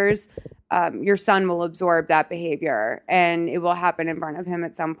fingers, your son will absorb that behavior and it will happen in front of him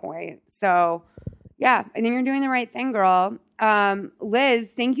at some point. So, yeah, I think you're doing the right thing, girl.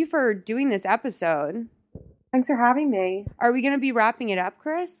 Liz, thank you for doing this episode. Thanks for having me. Are we going to be wrapping it up,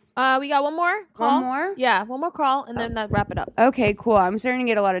 Chris? We got one more call. One more? Yeah, one more call, and then wrap it up. Okay, cool. I'm starting to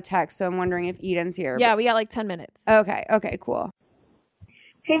get a lot of texts, so I'm wondering if Eden's here. Yeah, we got like 10 minutes. Okay, cool.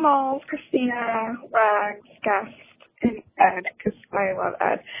 Hey, Malls, Christina, Rags, Guest, and Ed, because I love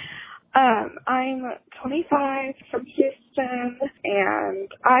Ed. I'm 25 from Houston,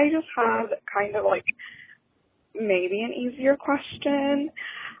 and I just had kind of like maybe an easier question.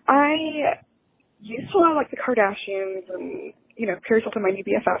 I used to love like the Kardashians and, Paris Hilton, my new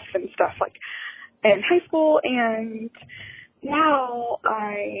BFF and stuff like in high school. And now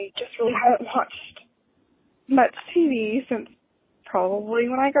I just really haven't watched much TV since probably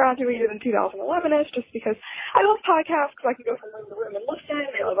when I graduated in 2011-ish, just because I love podcasts because I can go from room to room and listen.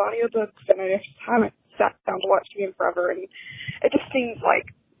 I love audiobooks and I just haven't sat down to watch TV in forever. And it just seems like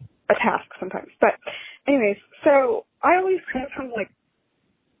a task sometimes. But anyways, so I always kind of have like,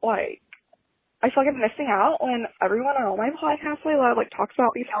 I feel like I'm missing out when everyone on all my podcasts I love, like, talks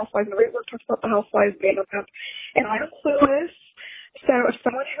about these housewives, and everyone talks about the housewives, Vanderpump, and I'm clueless. So if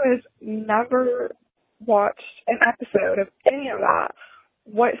someone who has never watched an episode of any of that,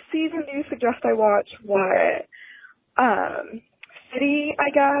 what season do you suggest I watch? What city, I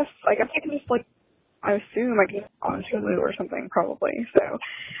guess? I guess I can just, like, I assume I can on Hulu or something, probably. So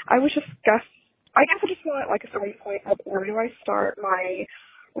I just want, like, a starting point of where do I start my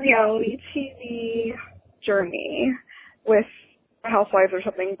reality TV journey with Housewives or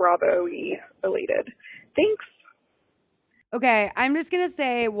something Bravo-y related. Thanks. Okay, I'm just gonna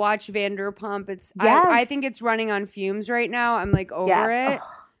say watch Vanderpump. I think it's running on fumes right now. I'm like over it. Ugh,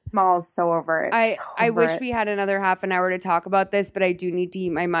 Mal's so over it. I wish we had another half an hour to talk about this, but I do need to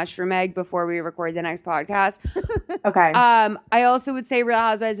eat my mushroom egg before we record the next podcast. Okay. I also would say Real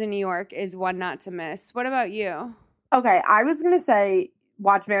Housewives of New York is one not to miss. What about you? Okay, I was gonna say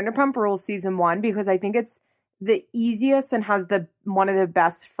watch Vanderpump Rules season 1 because I think it's the easiest and has one of the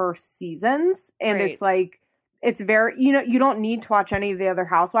best first seasons. And Great. It's like, it's very, you don't need to watch any of the other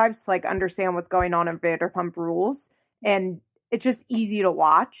housewives to like understand what's going on in Vanderpump Rules. And it's just easy to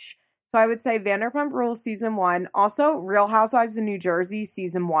watch. So I would say Vanderpump Rules season 1. Also, Real Housewives of New Jersey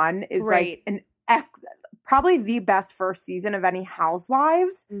season 1 is like probably the best first season of any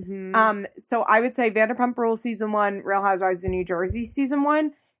Housewives. Mm-hmm. So I would say Vanderpump Rules season 1, Real Housewives of New Jersey season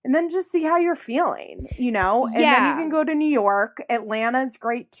 1, and then just see how you're feeling, And then you can go to New York. Atlanta's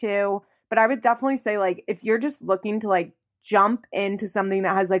great too. But I would definitely say, like, if you're just looking to like jump into something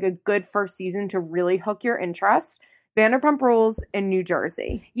that has like a good first season to really hook your interest, Vanderpump Rules in New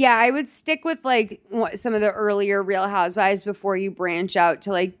Jersey. Yeah, I would stick with like some of the earlier Real Housewives before you branch out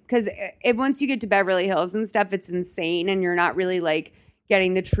to like, because once you get to Beverly Hills and stuff, it's insane and you're not really like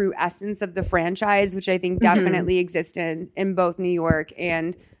getting the true essence of the franchise, which I think definitely exists in both New York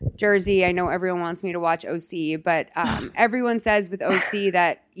and Jersey. I know everyone wants me to watch OC, but everyone says with OC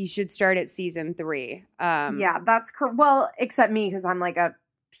that you should start at season 3. Yeah, that's well, except me because I'm like a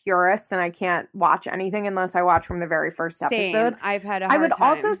purist and I can't watch anything unless I watch from the very first episode. I've had a hard I would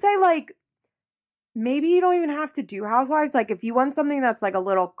time. also say like maybe you don't even have to do Housewives. Like if you want something that's like a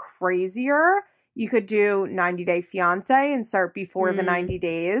little crazier, you could do 90 Day Fiance and start before the 90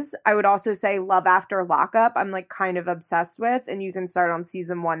 days. I would also say Love After Lockup. I'm like kind of obsessed with, and you can start on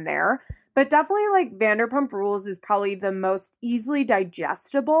season 1 there. But definitely like Vanderpump Rules is probably the most easily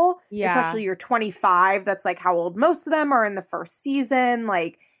digestible. Yeah. Especially you're 25. That's like how old most of them are in the first season.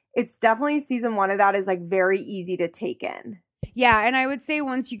 Like it's definitely season 1 of that is like very easy to take in. Yeah, and I would say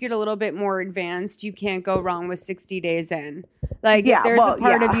once you get a little bit more advanced, you can't go wrong with 60 Days In. Like, if there's a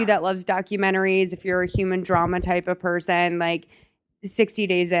part of you that loves documentaries, if you're a human drama type of person, like 60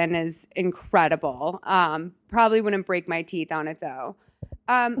 Days In is incredible. Probably wouldn't break my teeth on it though.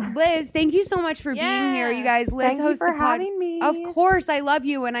 Liz, thank you so much for being here, you guys. Liz Thank hosts you for having me. Of course, I love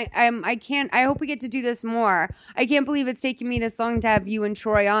you, and I can't. I hope we get to do this more. I can't believe it's taken me this long to have you and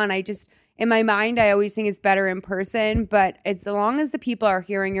Troy on. In my mind, I always think it's better in person, but as long as the people are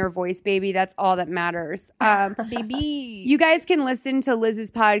hearing your voice, baby, that's all that matters. Baby. You guys can listen to Liz's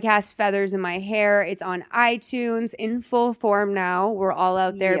podcast, Feathers in My Hair. It's on iTunes in full form now. We're all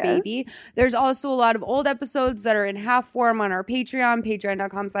out there, baby. There's also a lot of old episodes that are in half form on our Patreon,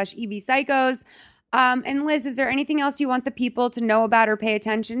 patreon.com/evpsychos. And Liz, is there anything else you want the people to know about or pay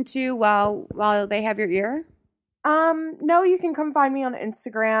attention to while they have your ear? No, you can come find me on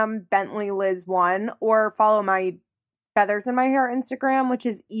Instagram, BentleyLiz1, or follow my Feathers in My Hair Instagram, which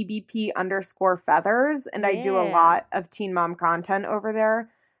is EBP_feathers. And I do a lot of teen mom content over there.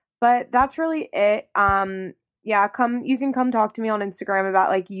 But that's really it. You can come talk to me on Instagram about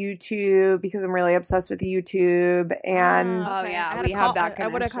like YouTube because I'm really obsessed with YouTube. And we have that connection. I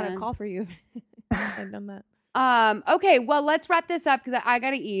would have kind of called for you. I've done that. Okay, well, let's wrap this up because I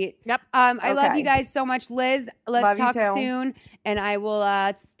gotta eat. Yep. I love you guys so much. Liz, let's talk soon. And I will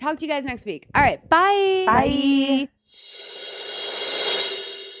talk to you guys next week. All right, bye. Bye.